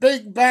 Andrew.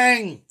 Big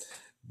Bang.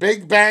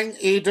 Big Bang,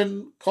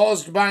 Eden,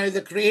 caused by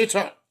the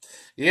Creator.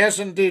 Yes,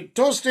 indeed.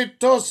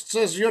 Toasted toast,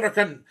 says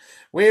Hurricane.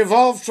 We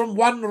evolved from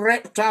one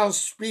reptile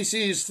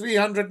species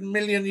 300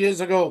 million years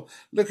ago.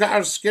 Look at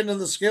our skin and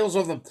the scales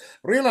of them.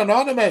 Real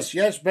anonymous,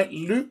 yes, but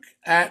look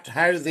at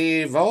how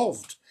they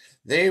evolved.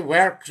 They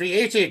were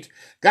created.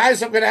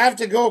 Guys, I'm going to have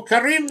to go.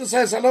 Kareem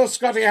says, hello,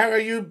 Scotty, how are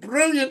you?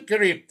 Brilliant,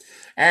 Kareem.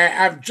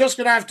 I'm just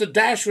going to have to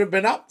dash. We've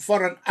been up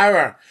for an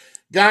hour.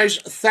 Guys,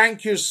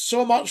 thank you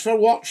so much for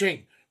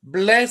watching.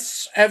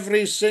 Bless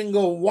every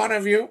single one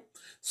of you.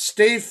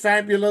 Stay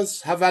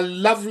fabulous. Have a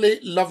lovely,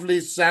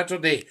 lovely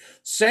Saturday.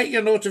 Set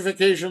your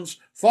notifications.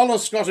 Follow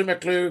Scotty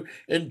McClue.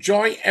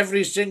 Enjoy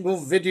every single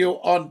video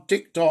on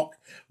TikTok.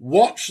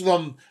 Watch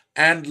them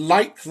and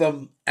like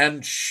them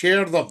and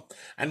share them.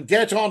 And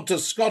get on to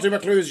Scotty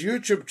McClue's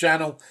YouTube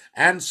channel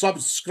and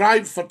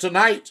subscribe for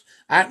tonight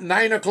at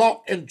 9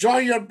 o'clock. Enjoy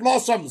your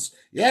blossoms.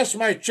 Yes,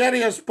 my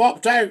cherry has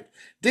popped out.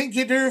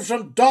 Dinky Doo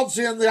from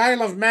Dodsey and the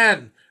Isle of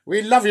Man.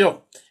 We love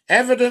you.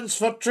 Evidence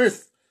for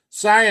truth.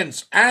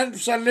 Science.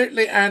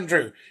 Absolutely,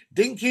 Andrew.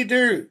 Dinky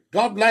Doo.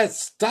 God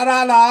bless.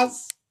 Ta-ra,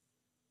 lads.